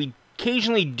last week, we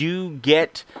occasionally do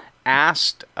get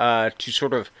asked to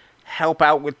sort of help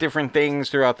out with different things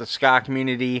throughout the ska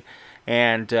community.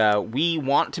 And we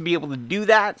want to be able to do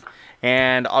that.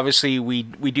 And obviously we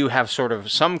do have sort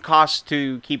of some costs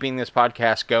to keeping this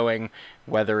podcast going.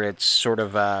 Whether it's sort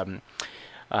of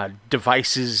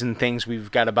devices and things we've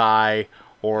got to buy.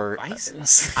 or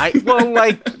Devices.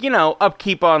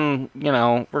 upkeep on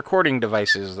recording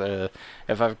devices.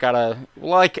 If I've got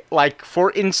like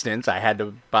for instance, I had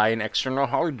to buy an external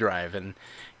hard drive, and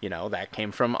that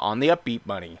came from On the Upbeat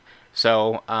money.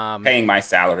 So Paying my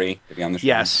salary to be on the show.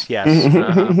 yes.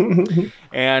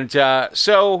 And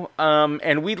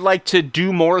and we'd like to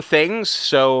do more things.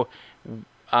 So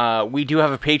we do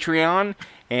have a Patreon,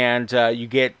 and you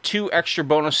get 2 extra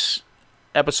bonus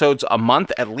episodes a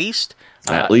month at least.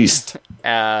 At least.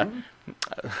 At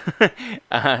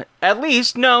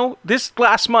least. No, this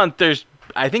last month there's,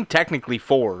 I think, technically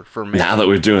 4 for me. Now that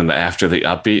we're doing the After the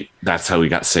Upbeat, that's how we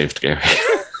got saved, Gary.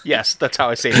 Yes, that's how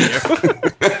I say it.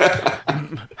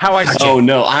 How I say Oh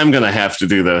no, I'm gonna have to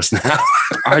do this now.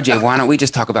 RJ, why don't we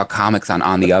just talk about comics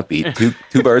on the Upbeat?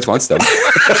 Two birds, one stone.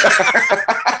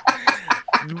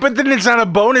 But then it's not a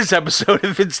bonus episode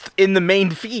if it's in the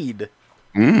main feed.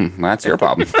 That's your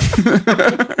problem.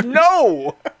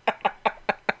 No!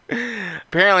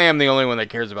 Apparently I'm the only one that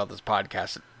cares about this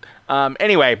podcast.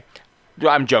 Anyway,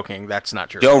 I'm joking. That's not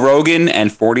true. Joe Rogan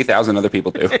and 40,000 other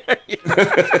people do.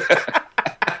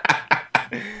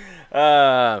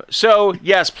 So,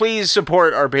 yes, please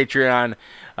support our Patreon.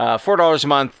 $4 a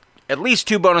month, at least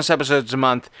 2 bonus episodes a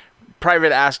month,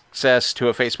 private access to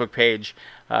a Facebook page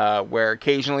where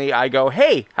occasionally I go,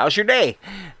 hey, how's your day?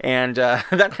 And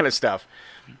that kind of stuff.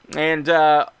 And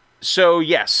so,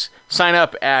 yes, sign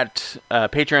up at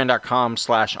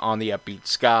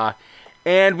patreon.com/ontheupbeatska.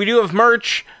 And we do have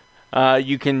merch.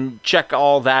 You can check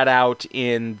all that out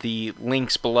in the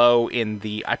links below.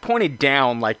 I pointed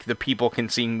down like the people can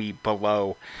see me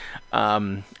below.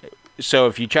 So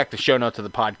if you check the show notes of the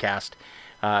podcast,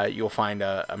 you'll find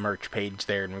a merch page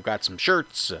there. And we've got some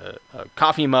shirts, a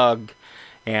coffee mug,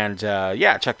 and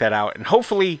check that out. And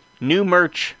hopefully new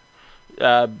merch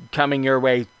coming your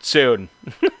way soon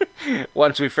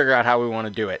once we figure out how we want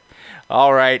to do it.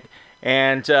 All right.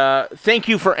 And thank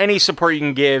you for any support you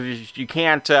can give. If you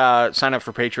can't sign up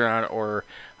for Patreon or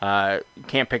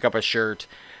can't pick up a shirt,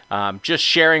 just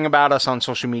sharing about us on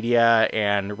social media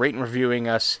and rate and reviewing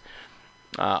us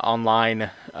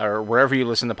online or wherever you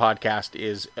listen to the podcast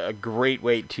is a great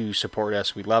way to support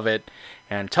us. We love it.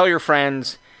 And tell your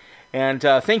friends. And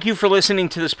thank you for listening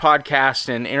to this podcast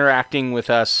and interacting with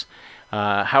us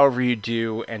however you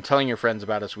do and telling your friends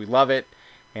about us. We love it.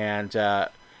 And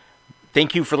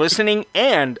thank you for listening,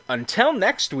 and until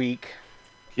next week,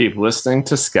 keep listening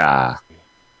to ska.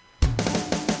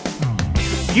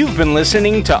 You've been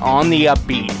listening to On the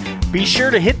Upbeat. Be sure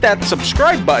to hit that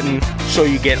subscribe button so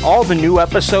you get all the new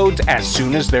episodes as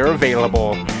soon as they're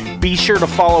available. Be sure to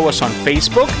follow us on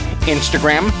Facebook,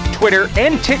 Instagram, Twitter,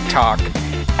 and TikTok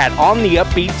at On the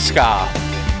Upbeat Ska.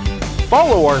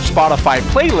 Follow our Spotify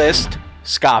playlist,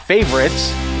 Ska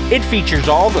Favorites. It features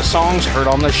all the songs heard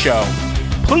on the show.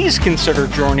 Please consider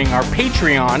joining our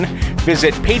Patreon.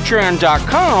 Visit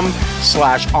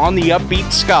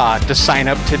patreon.com/ontheupbeatska to sign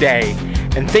up today.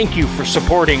 And thank you for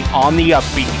supporting On the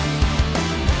Upbeat.